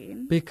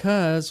expanding.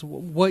 Because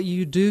what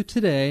you do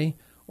today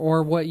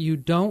or what you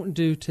don't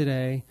do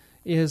today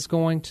is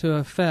going to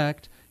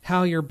affect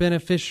how your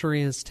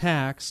beneficiary is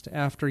taxed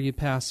after you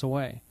pass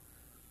away.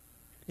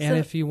 And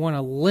if you want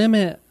to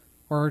limit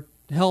or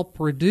help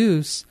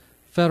reduce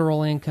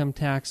federal income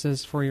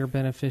taxes for your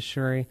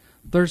beneficiary,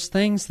 there's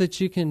things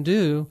that you can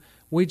do.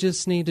 We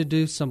just need to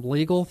do some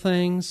legal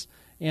things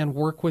and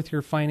work with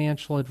your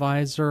financial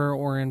advisor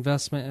or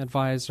investment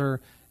advisor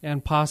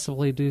and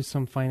possibly do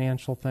some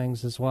financial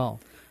things as well.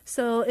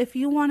 So if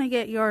you want to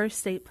get your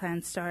estate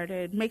plan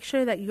started, make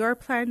sure that you're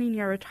planning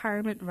your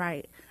retirement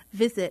right.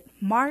 Visit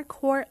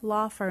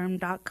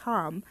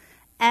marquartlawfirm.com.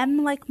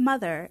 M like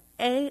mother,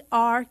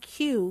 ARQUAR,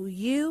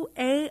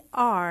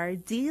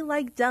 D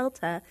like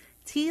Delta,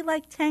 T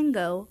like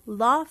Tango,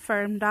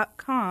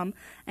 lawfirm.com,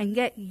 and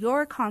get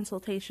your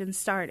consultation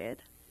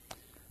started.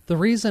 The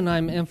reason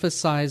I'm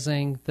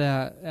emphasizing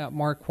that at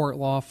Marquardt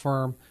Law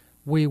Firm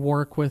we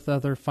work with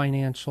other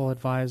financial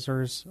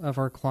advisors of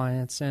our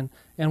clients, and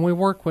we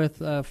work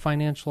with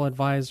financial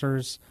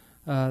advisors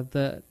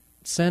that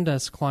send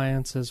us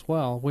clients as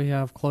well. We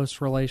have close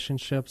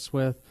relationships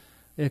with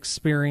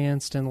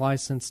experienced and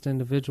licensed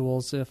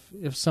individuals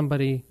if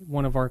somebody,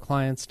 one of our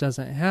clients,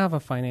 doesn't have a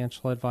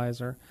financial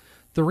advisor.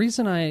 The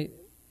reason I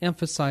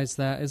emphasize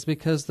that is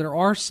because there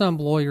are some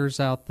lawyers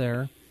out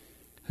there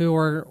who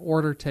are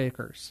order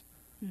takers.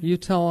 Mm-hmm. You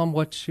tell them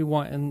what you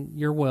want in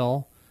your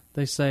will.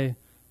 They say,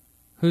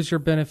 who's your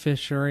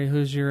beneficiary,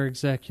 who's your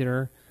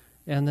executor,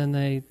 and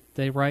then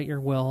they write your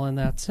will, and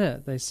that's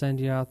it. They send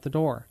you out the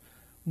door.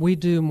 We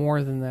do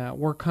more than that.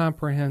 We're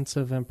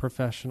comprehensive and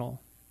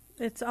professional.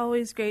 It's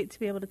always great to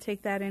be able to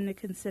take that into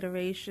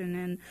consideration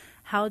and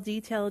how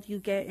detailed you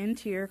get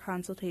into your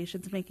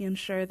consultations, making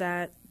sure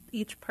that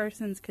each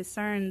person's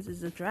concerns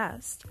is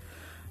addressed.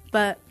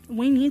 But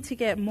we need to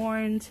get more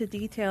into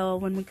detail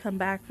when we come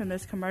back from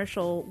this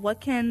commercial.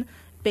 What can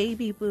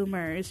baby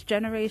boomers,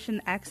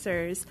 Generation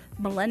Xers,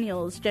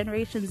 millennials,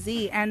 Generation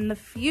Z, and the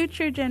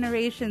future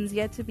generations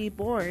yet to be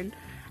born,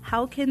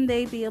 how can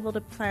they be able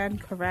to plan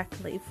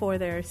correctly for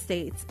their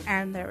estates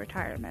and their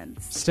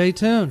retirements? Stay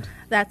tuned.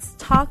 That's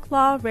Talk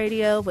Law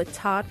Radio with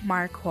Todd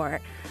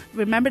Marquardt.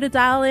 Remember to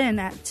dial in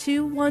at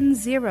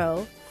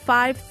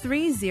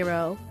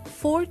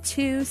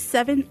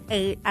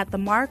 210-530-4278 at the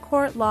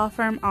Marquardt Law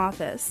Firm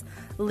office.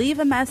 Leave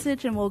a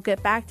message and we'll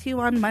get back to you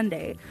on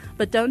Monday.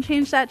 But don't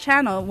change that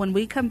channel when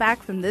we come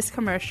back from this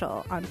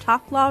commercial on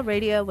Talk Law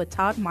Radio with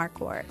Todd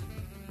Marquardt.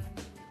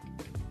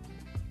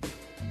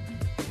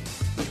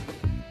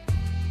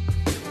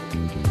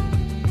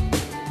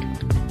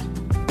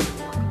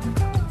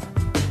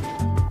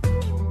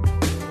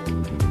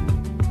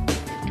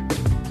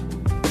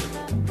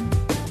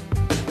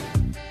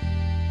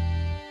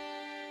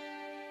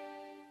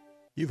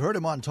 You've heard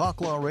him on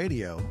Talk Law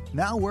Radio.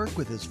 Now work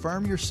with his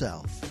firm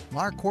yourself.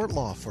 Marquardt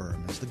Law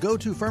Firm is the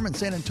go-to firm in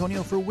San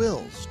Antonio for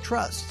wills,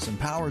 trusts, and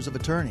powers of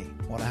attorney.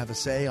 Want to have a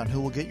say on who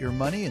will get your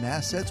money and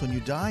assets when you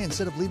die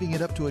instead of leaving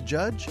it up to a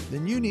judge?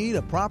 Then you need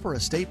a proper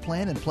estate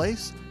plan in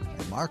place,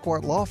 and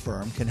Marquardt Law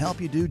Firm can help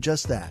you do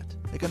just that.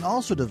 They can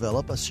also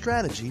develop a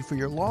strategy for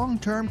your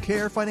long-term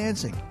care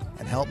financing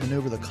and help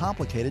maneuver the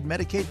complicated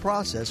Medicaid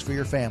process for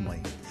your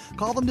family.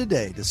 Call them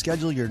today to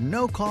schedule your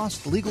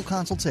no-cost legal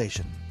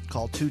consultation.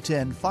 Call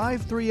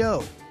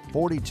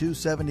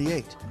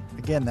 210-530-4278.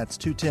 Again, that's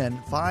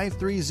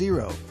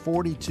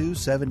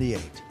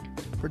 210-530-4278.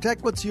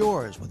 Protect what's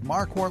yours with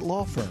Marquardt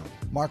Law Firm.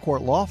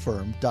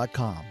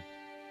 MarquardtLawFirm.com.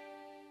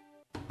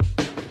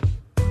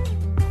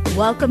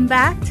 Welcome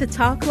back to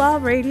Talk Law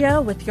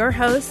Radio with your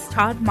host,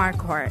 Todd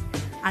Marquardt.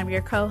 I'm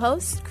your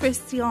co-host,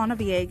 Christiana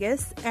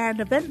Villegas, and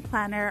event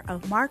planner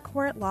of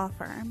Marquardt Law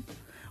Firm.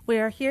 We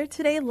are here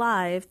today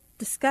live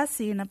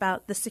discussing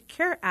about the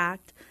Secure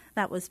Act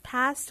that was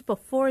passed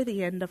before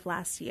the end of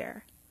last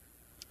year.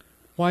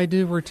 Why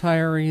do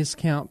retirees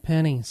count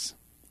pennies?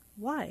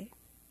 Why?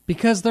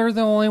 Because they're the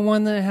only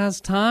one that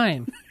has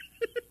time.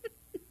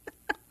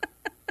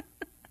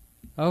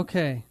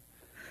 Okay.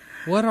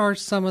 What are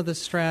some of the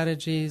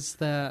strategies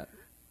that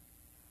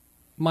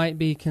might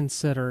be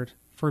considered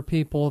for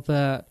people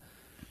that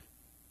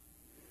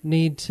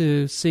need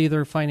to see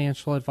their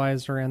financial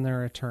advisor and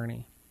their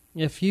attorney?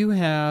 If you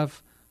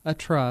have a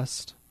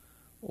trust,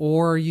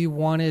 or you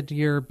wanted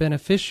your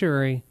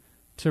beneficiary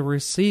to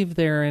receive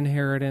their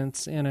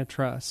inheritance in a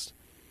trust.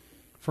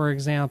 For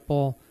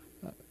example,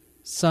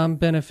 some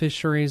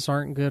beneficiaries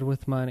aren't good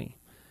with money,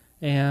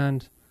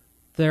 and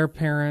their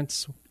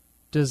parents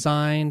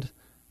designed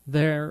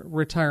their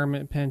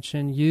retirement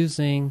pension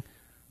using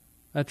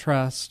a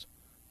trust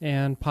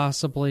and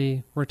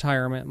possibly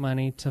retirement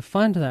money to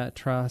fund that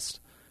trust,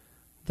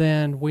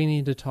 then we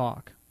need to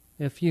talk.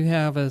 If you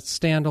have a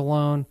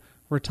standalone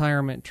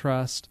retirement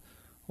trust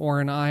or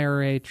an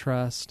IRA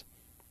trust,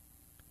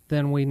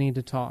 then we need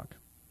to talk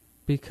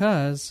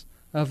because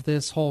of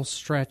this whole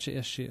stretch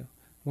issue.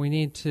 We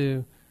need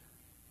to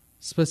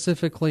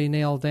specifically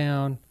nail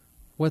down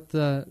what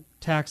the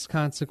tax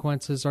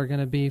consequences are going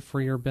to be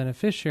for your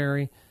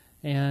beneficiary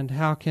and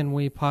how can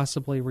we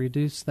possibly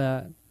reduce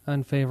that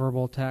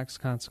unfavorable tax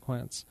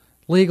consequence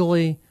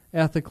legally,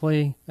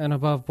 ethically, and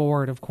above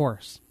board, of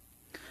course.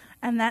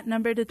 And that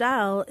number to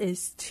dial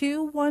is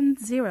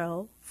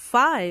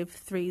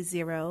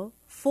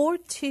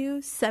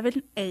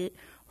 210-530-4278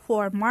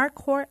 for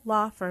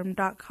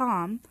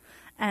marquartlawfirm.com,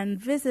 and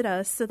visit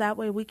us so that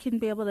way we can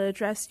be able to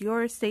address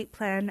your estate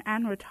plan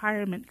and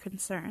retirement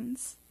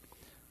concerns.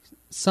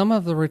 Some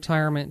of the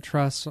retirement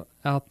trusts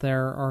out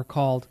there are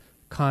called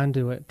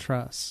conduit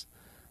trusts.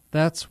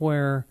 That's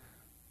where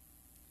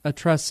a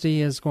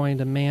trustee is going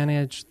to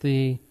manage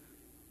the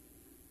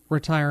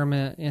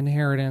retirement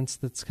inheritance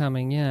that's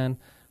coming in,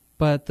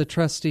 but the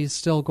trustee is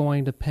still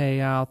going to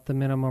pay out the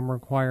minimum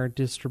required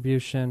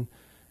distribution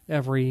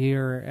every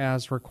year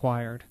as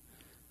required.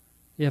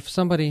 If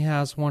somebody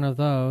has one of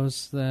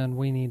those, then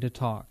we need to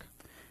talk.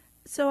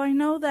 So I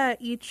know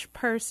that each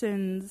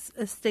person's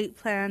estate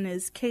plan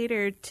is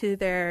catered to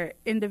their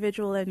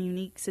individual and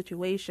unique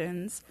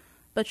situations,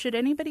 but should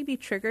anybody be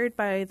triggered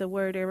by the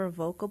word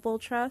irrevocable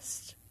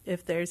trust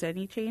if there's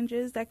any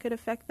changes that could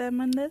affect them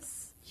in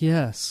this?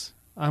 Yes,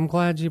 I'm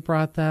glad you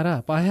brought that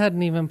up. I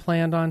hadn't even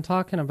planned on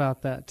talking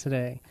about that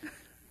today.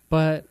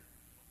 But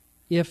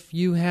if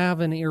you have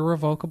an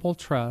irrevocable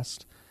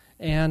trust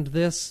and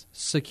this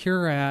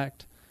Secure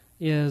Act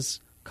is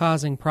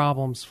causing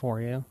problems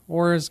for you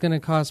or is going to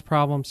cause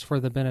problems for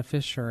the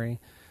beneficiary,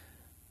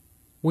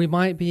 we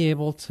might be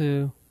able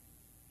to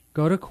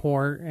go to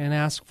court and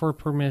ask for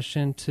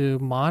permission to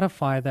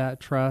modify that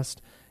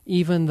trust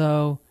even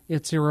though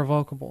it's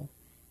irrevocable,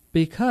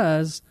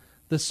 because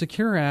the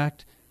Secure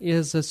Act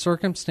is a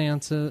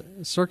circumstance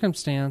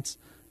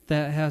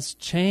that has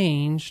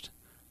changed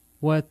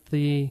what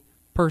the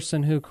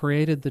person who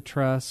created the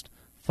trust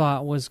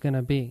thought was going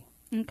to be.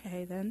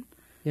 Okay, then.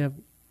 Yep.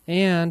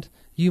 And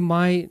you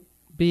might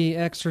be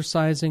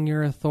exercising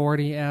your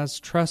authority as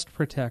trust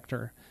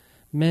protector.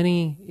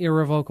 Many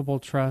irrevocable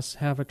trusts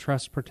have a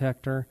trust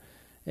protector,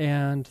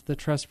 and the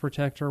trust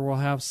protector will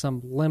have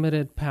some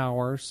limited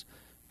powers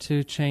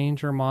to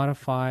change or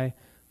modify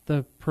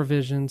the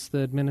provisions,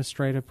 the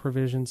administrative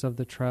provisions of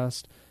the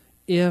trust,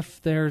 if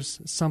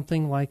there's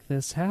something like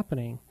this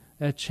happening,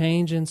 a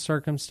change in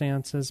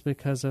circumstances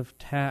because of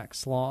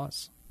tax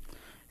laws.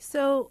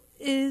 So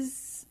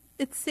is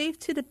it safe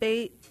to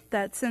debate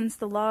that since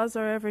the laws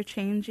are ever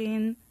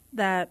changing,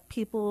 that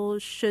people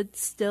should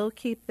still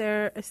keep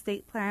their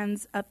estate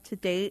plans up to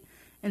date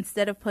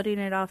instead of putting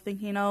it off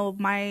thinking, oh,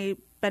 my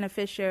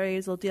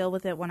beneficiaries will deal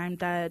with it when I'm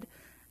dead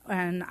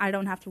and I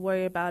don't have to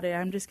worry about it.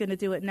 I'm just going to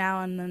do it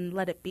now and then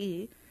let it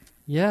be.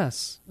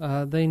 Yes,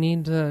 they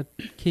need to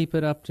keep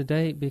it up to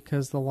date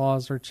because the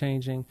laws are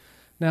changing.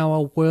 Now,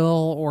 a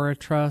will or a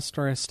trust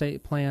or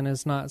estate plan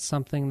is not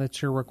something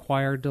that you're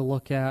required to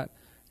look at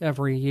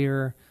every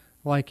year,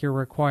 like you're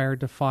required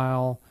to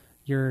file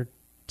your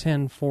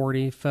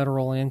 1040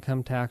 federal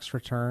income tax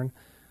return.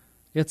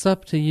 It's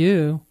up to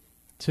you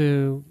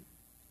to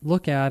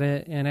look at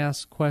it and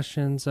ask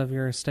questions of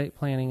your estate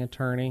planning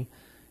attorney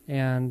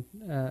and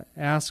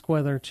ask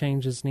whether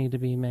changes need to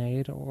be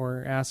made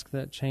or ask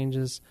that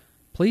changes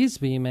please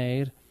be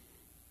made.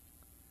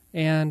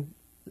 And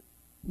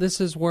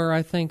this is where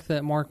I think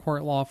that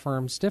Marquardt Law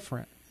Firm's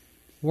different.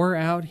 We're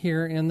out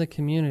here in the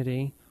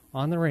community,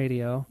 on the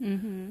radio,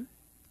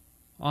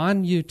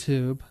 on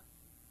YouTube,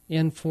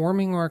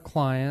 informing our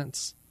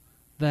clients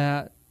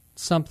that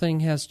something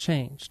has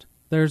changed.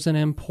 There's an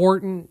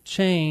important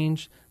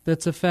change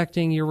that's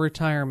affecting your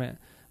retirement.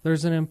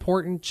 There's an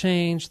important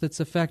change that's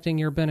affecting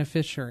your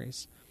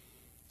beneficiaries.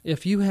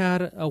 If you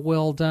had a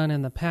will done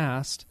in the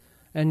past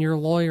and your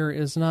lawyer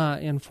is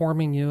not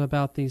informing you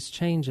about these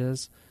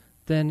changes,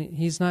 then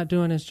he's not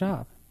doing his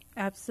job.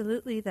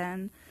 Absolutely,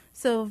 then.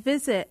 So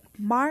visit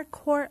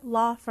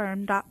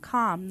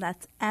marquartlawfirm.com.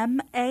 That's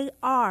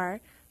MARQUAR,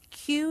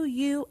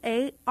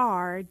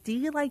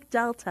 D like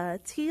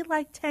Delta, T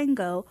like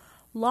Tango,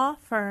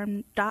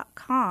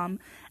 lawfirm.com,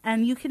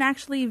 and you can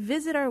actually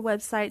visit our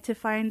website to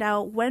find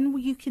out when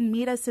you can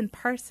meet us in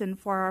person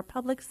for our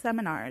public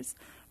seminars.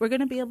 We're going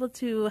to be able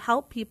to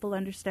help people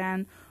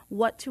understand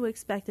what to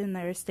expect in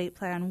their estate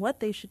plan,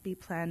 what they should be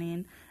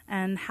planning,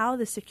 and how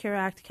the Secure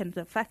Act can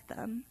affect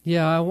them.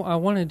 Yeah, I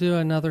want to do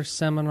another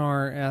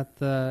seminar at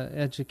the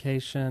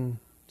Education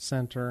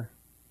Center.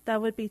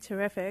 That would be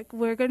terrific.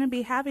 We're going to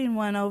be having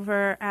one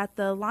over at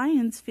the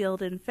Lions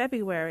Field in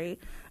February.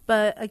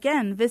 But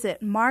again,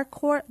 visit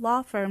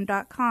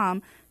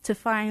marquartlawfirm.com to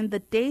find the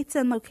dates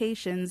and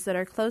locations that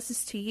are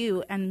closest to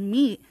you and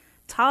meet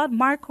Todd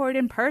Marquardt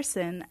in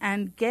person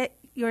and get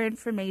your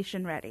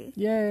information ready.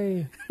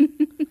 Yay!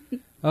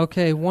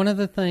 Okay, one of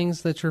the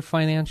things that your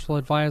financial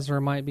advisor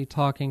might be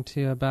talking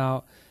to you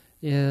about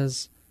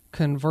is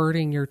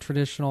converting your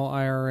traditional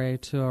IRA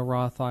to a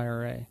Roth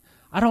IRA.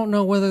 I don't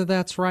know whether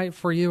that's right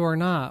for you or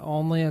not.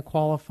 Only a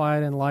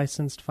qualified and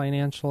licensed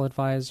financial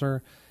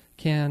advisor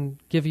can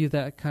give you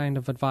that kind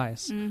of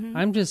advice.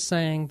 I'm just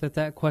saying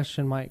that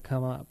question might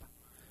come up.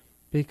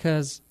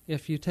 Because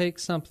if you take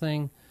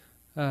something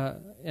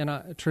in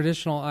a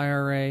traditional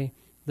IRA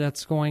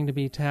that's going to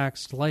be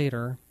taxed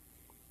later,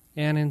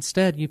 and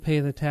instead you pay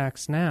the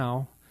tax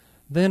now,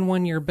 then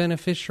when your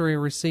beneficiary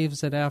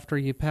receives it after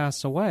you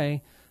pass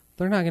away,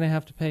 they're not going to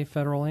have to pay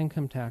federal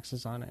income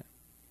taxes on it.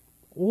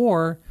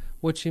 Or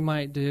what you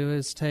might do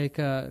is take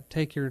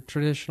your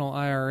traditional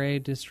IRA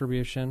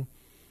distribution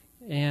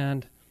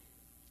and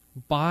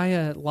buy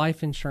a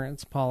life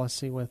insurance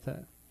policy with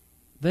it.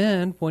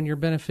 Then, when your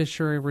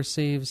beneficiary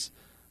receives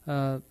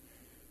the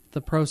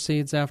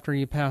proceeds after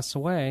you pass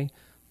away,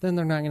 then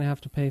they're not going to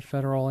have to pay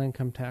federal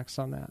income tax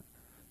on that.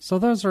 So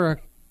those are a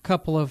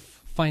couple of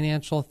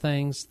financial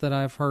things that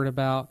I've heard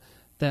about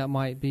that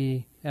might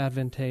be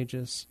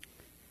advantageous.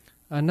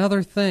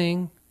 Another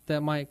thing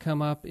that might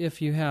come up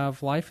if you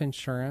have life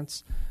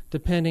insurance,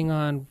 depending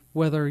on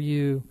whether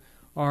you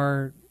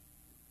are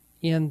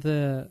in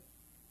the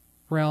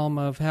realm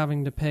of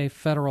having to pay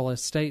federal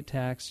estate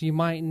tax, you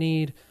might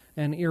need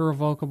an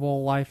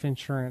irrevocable life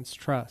insurance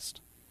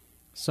trust.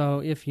 So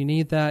if you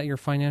need that, your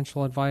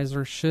financial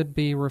advisor should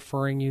be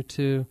referring you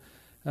to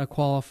a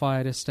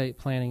qualified estate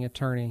planning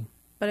attorney.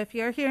 But if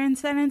you're here in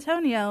San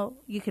Antonio,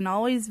 you can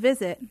always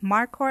visit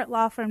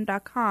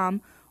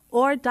marquardtlawfirm.com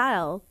or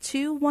dial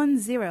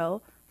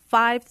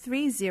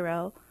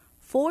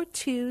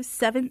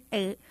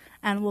 210-530-4278,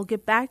 and we'll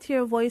get back to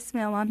your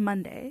voicemail on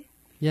Monday.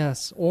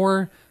 Yes,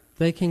 or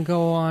they can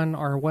go on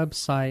our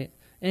website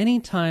any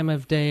time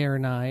of day or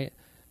night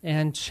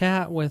and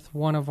chat with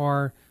one of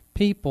our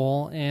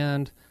people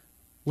and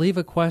leave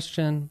a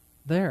question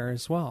there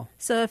as well.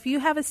 So if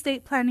you have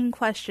estate planning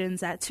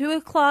questions at 2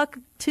 o'clock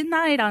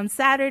tonight on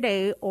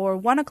Saturday or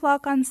 1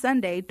 o'clock on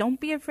Sunday,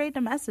 don't be afraid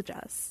to message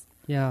us.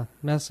 Yeah,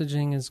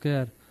 messaging is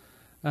good.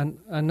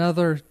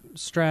 Another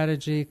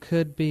strategy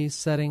could be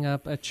setting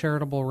up a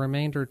charitable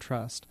remainder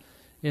trust.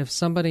 If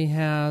somebody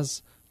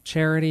has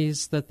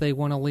charities that they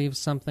want to leave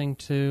something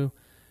to,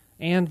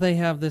 and they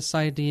have this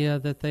idea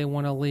that they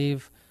want to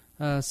leave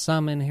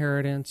some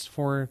inheritance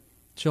for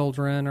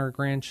children or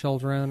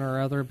grandchildren or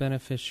other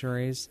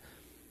beneficiaries,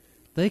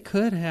 they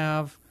could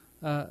have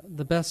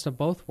the best of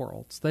both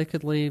worlds. They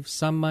could leave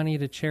some money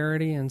to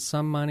charity and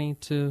some money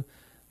to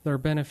their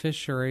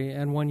beneficiary,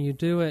 and when you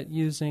do it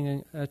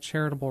using a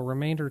charitable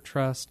remainder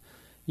trust,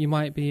 you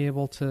might be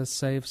able to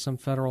save some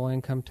federal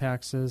income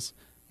taxes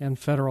and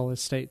federal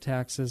estate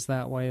taxes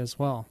that way as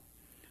well.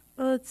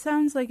 Well, it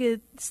sounds like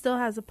it still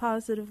has a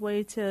positive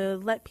way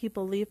to let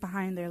people leave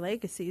behind their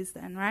legacies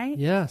then, right?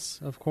 Yes,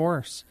 of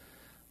course.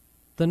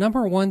 The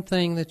number one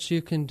thing that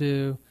you can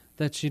do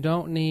that you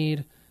don't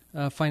need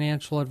a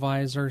financial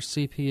advisor,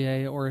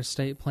 CPA, or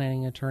estate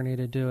planning attorney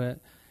to do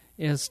it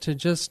is to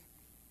just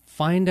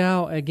find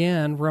out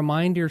again,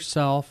 remind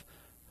yourself,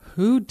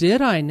 who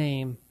did I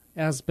name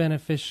as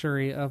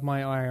beneficiary of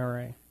my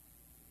IRA?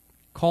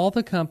 Call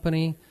the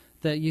company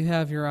that you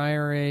have your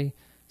IRA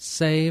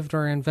saved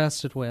or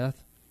invested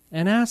with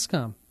and ask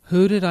them,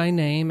 who did I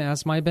name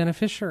as my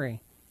beneficiary?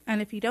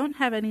 And if you don't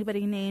have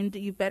anybody named,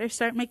 you better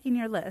start making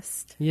your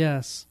list.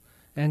 Yes,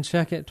 and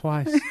check it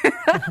twice.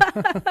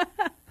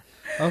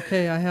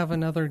 Okay, I have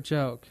another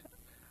joke.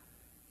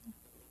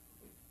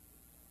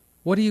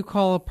 What do you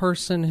call a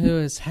person who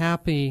is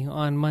happy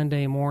on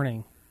Monday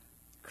morning?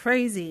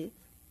 Crazy.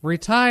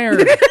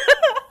 Retired.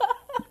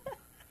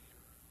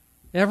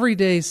 Every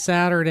day's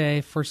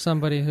Saturday for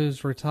somebody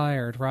who's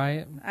retired,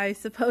 right? I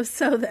suppose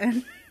so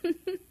then.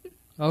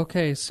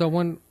 Okay, so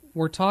when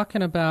we're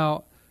talking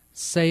about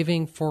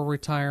saving for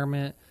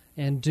retirement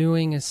and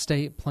doing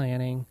estate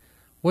planning,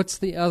 what's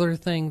the other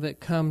thing that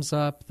comes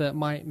up that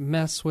might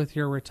mess with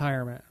your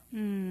retirement?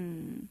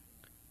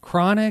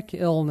 Chronic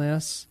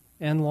illness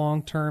and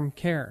long-term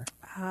care.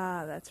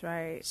 Ah, that's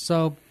right.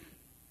 So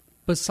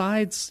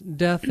besides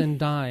death and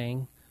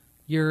dying,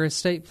 your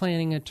estate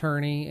planning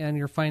attorney and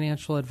your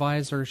financial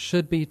advisor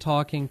should be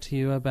talking to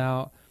you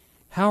about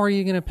how are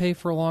you going to pay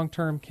for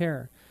long-term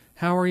care?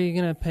 How are you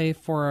going to pay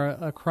for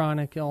a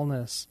chronic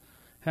illness?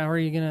 How are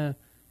you going to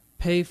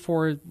pay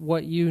for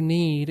what you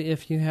need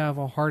if you have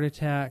a heart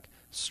attack,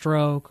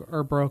 stroke,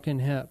 or broken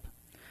hip?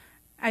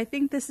 I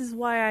think this is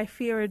why I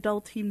fear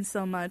adulting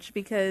so much,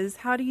 because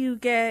how do you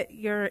get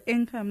your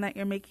income that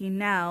you're making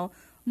now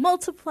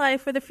multiply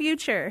for the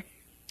future?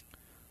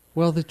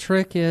 Well, the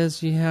trick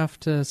is you have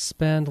to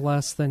spend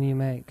less than you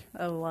make.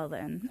 Oh, well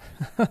then.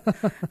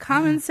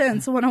 Common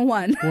sense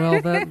 101.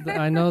 Well,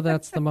 I know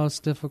that's the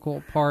most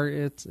difficult part.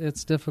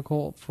 It's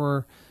difficult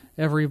for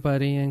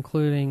everybody,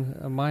 including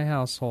my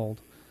household.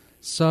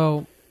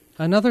 So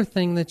another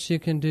thing that you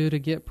can do to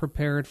get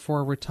prepared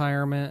for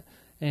retirement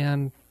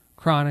and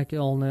chronic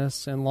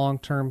illness and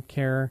long-term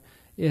care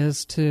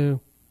is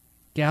to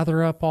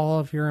gather up all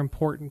of your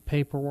important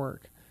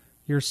paperwork,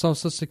 your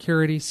Social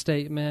Security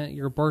statement,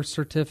 your birth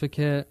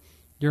certificate,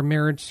 your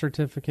marriage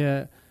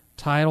certificate,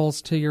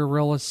 titles to your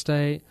real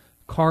estate,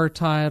 car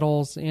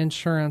titles,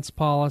 insurance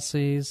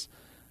policies,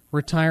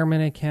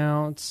 retirement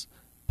accounts,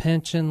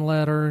 pension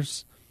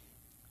letters,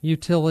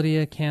 utility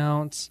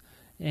accounts,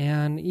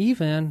 and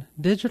even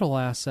digital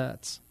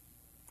assets.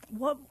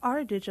 What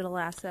are digital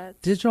assets?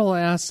 Digital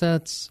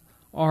assets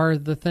are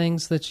the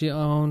things that you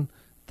own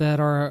that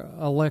are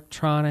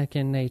electronic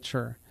in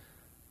nature,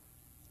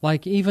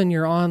 like even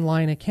your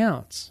online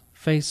accounts,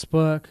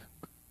 Facebook,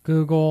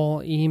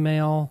 Google,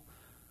 email.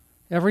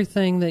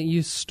 Everything that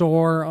you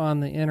store on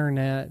the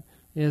internet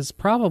is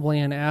probably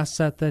an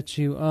asset that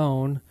you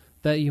own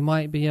that you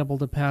might be able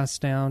to pass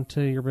down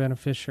to your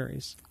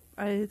beneficiaries.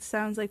 It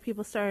sounds like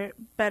people start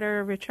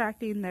better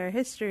retracting their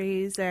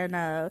histories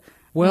and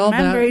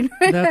remembering.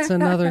 That's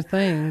another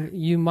thing.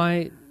 You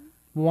might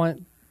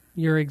want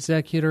your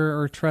executor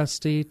or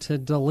trustee to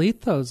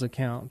delete those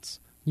accounts.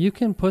 You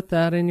can put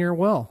that in your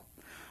will.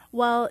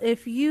 Well,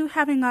 if you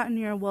haven't gotten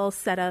your will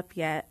set up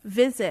yet,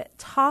 visit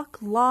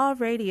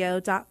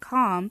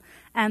talklawradio.com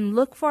and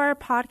look for our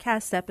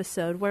podcast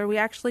episode where we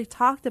actually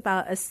talked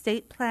about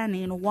estate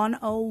planning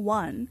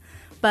 101.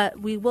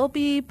 But we will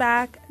be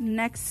back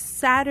next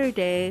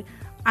Saturday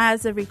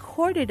as a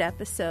recorded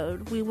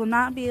episode. We will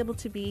not be able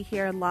to be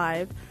here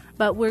live,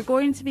 but we're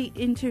going to be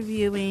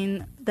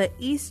interviewing the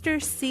Easter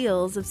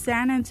Seals of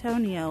San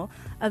Antonio,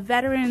 a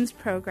veterans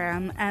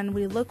program, and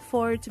we look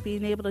forward to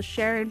being able to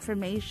share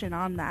information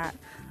on that.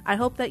 I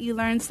hope that you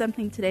learned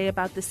something today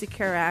about the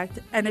Secure Act,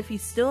 and if you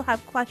still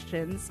have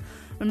questions,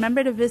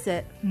 remember to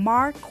visit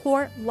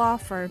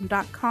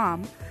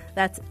marquartlawfirm.com.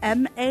 That's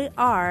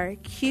MARQUAR,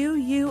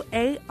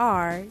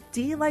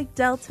 D like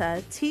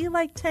Delta, T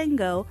like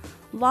Tango,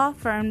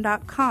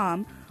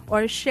 lawfirm.com,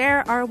 or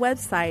share our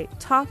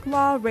website,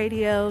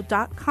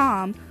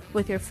 talklawradio.com,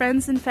 with your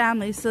friends and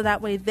family so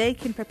that way they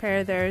can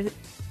prepare their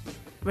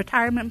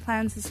retirement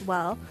plans as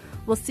well.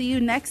 We'll see you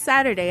next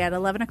Saturday at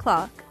 11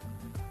 o'clock.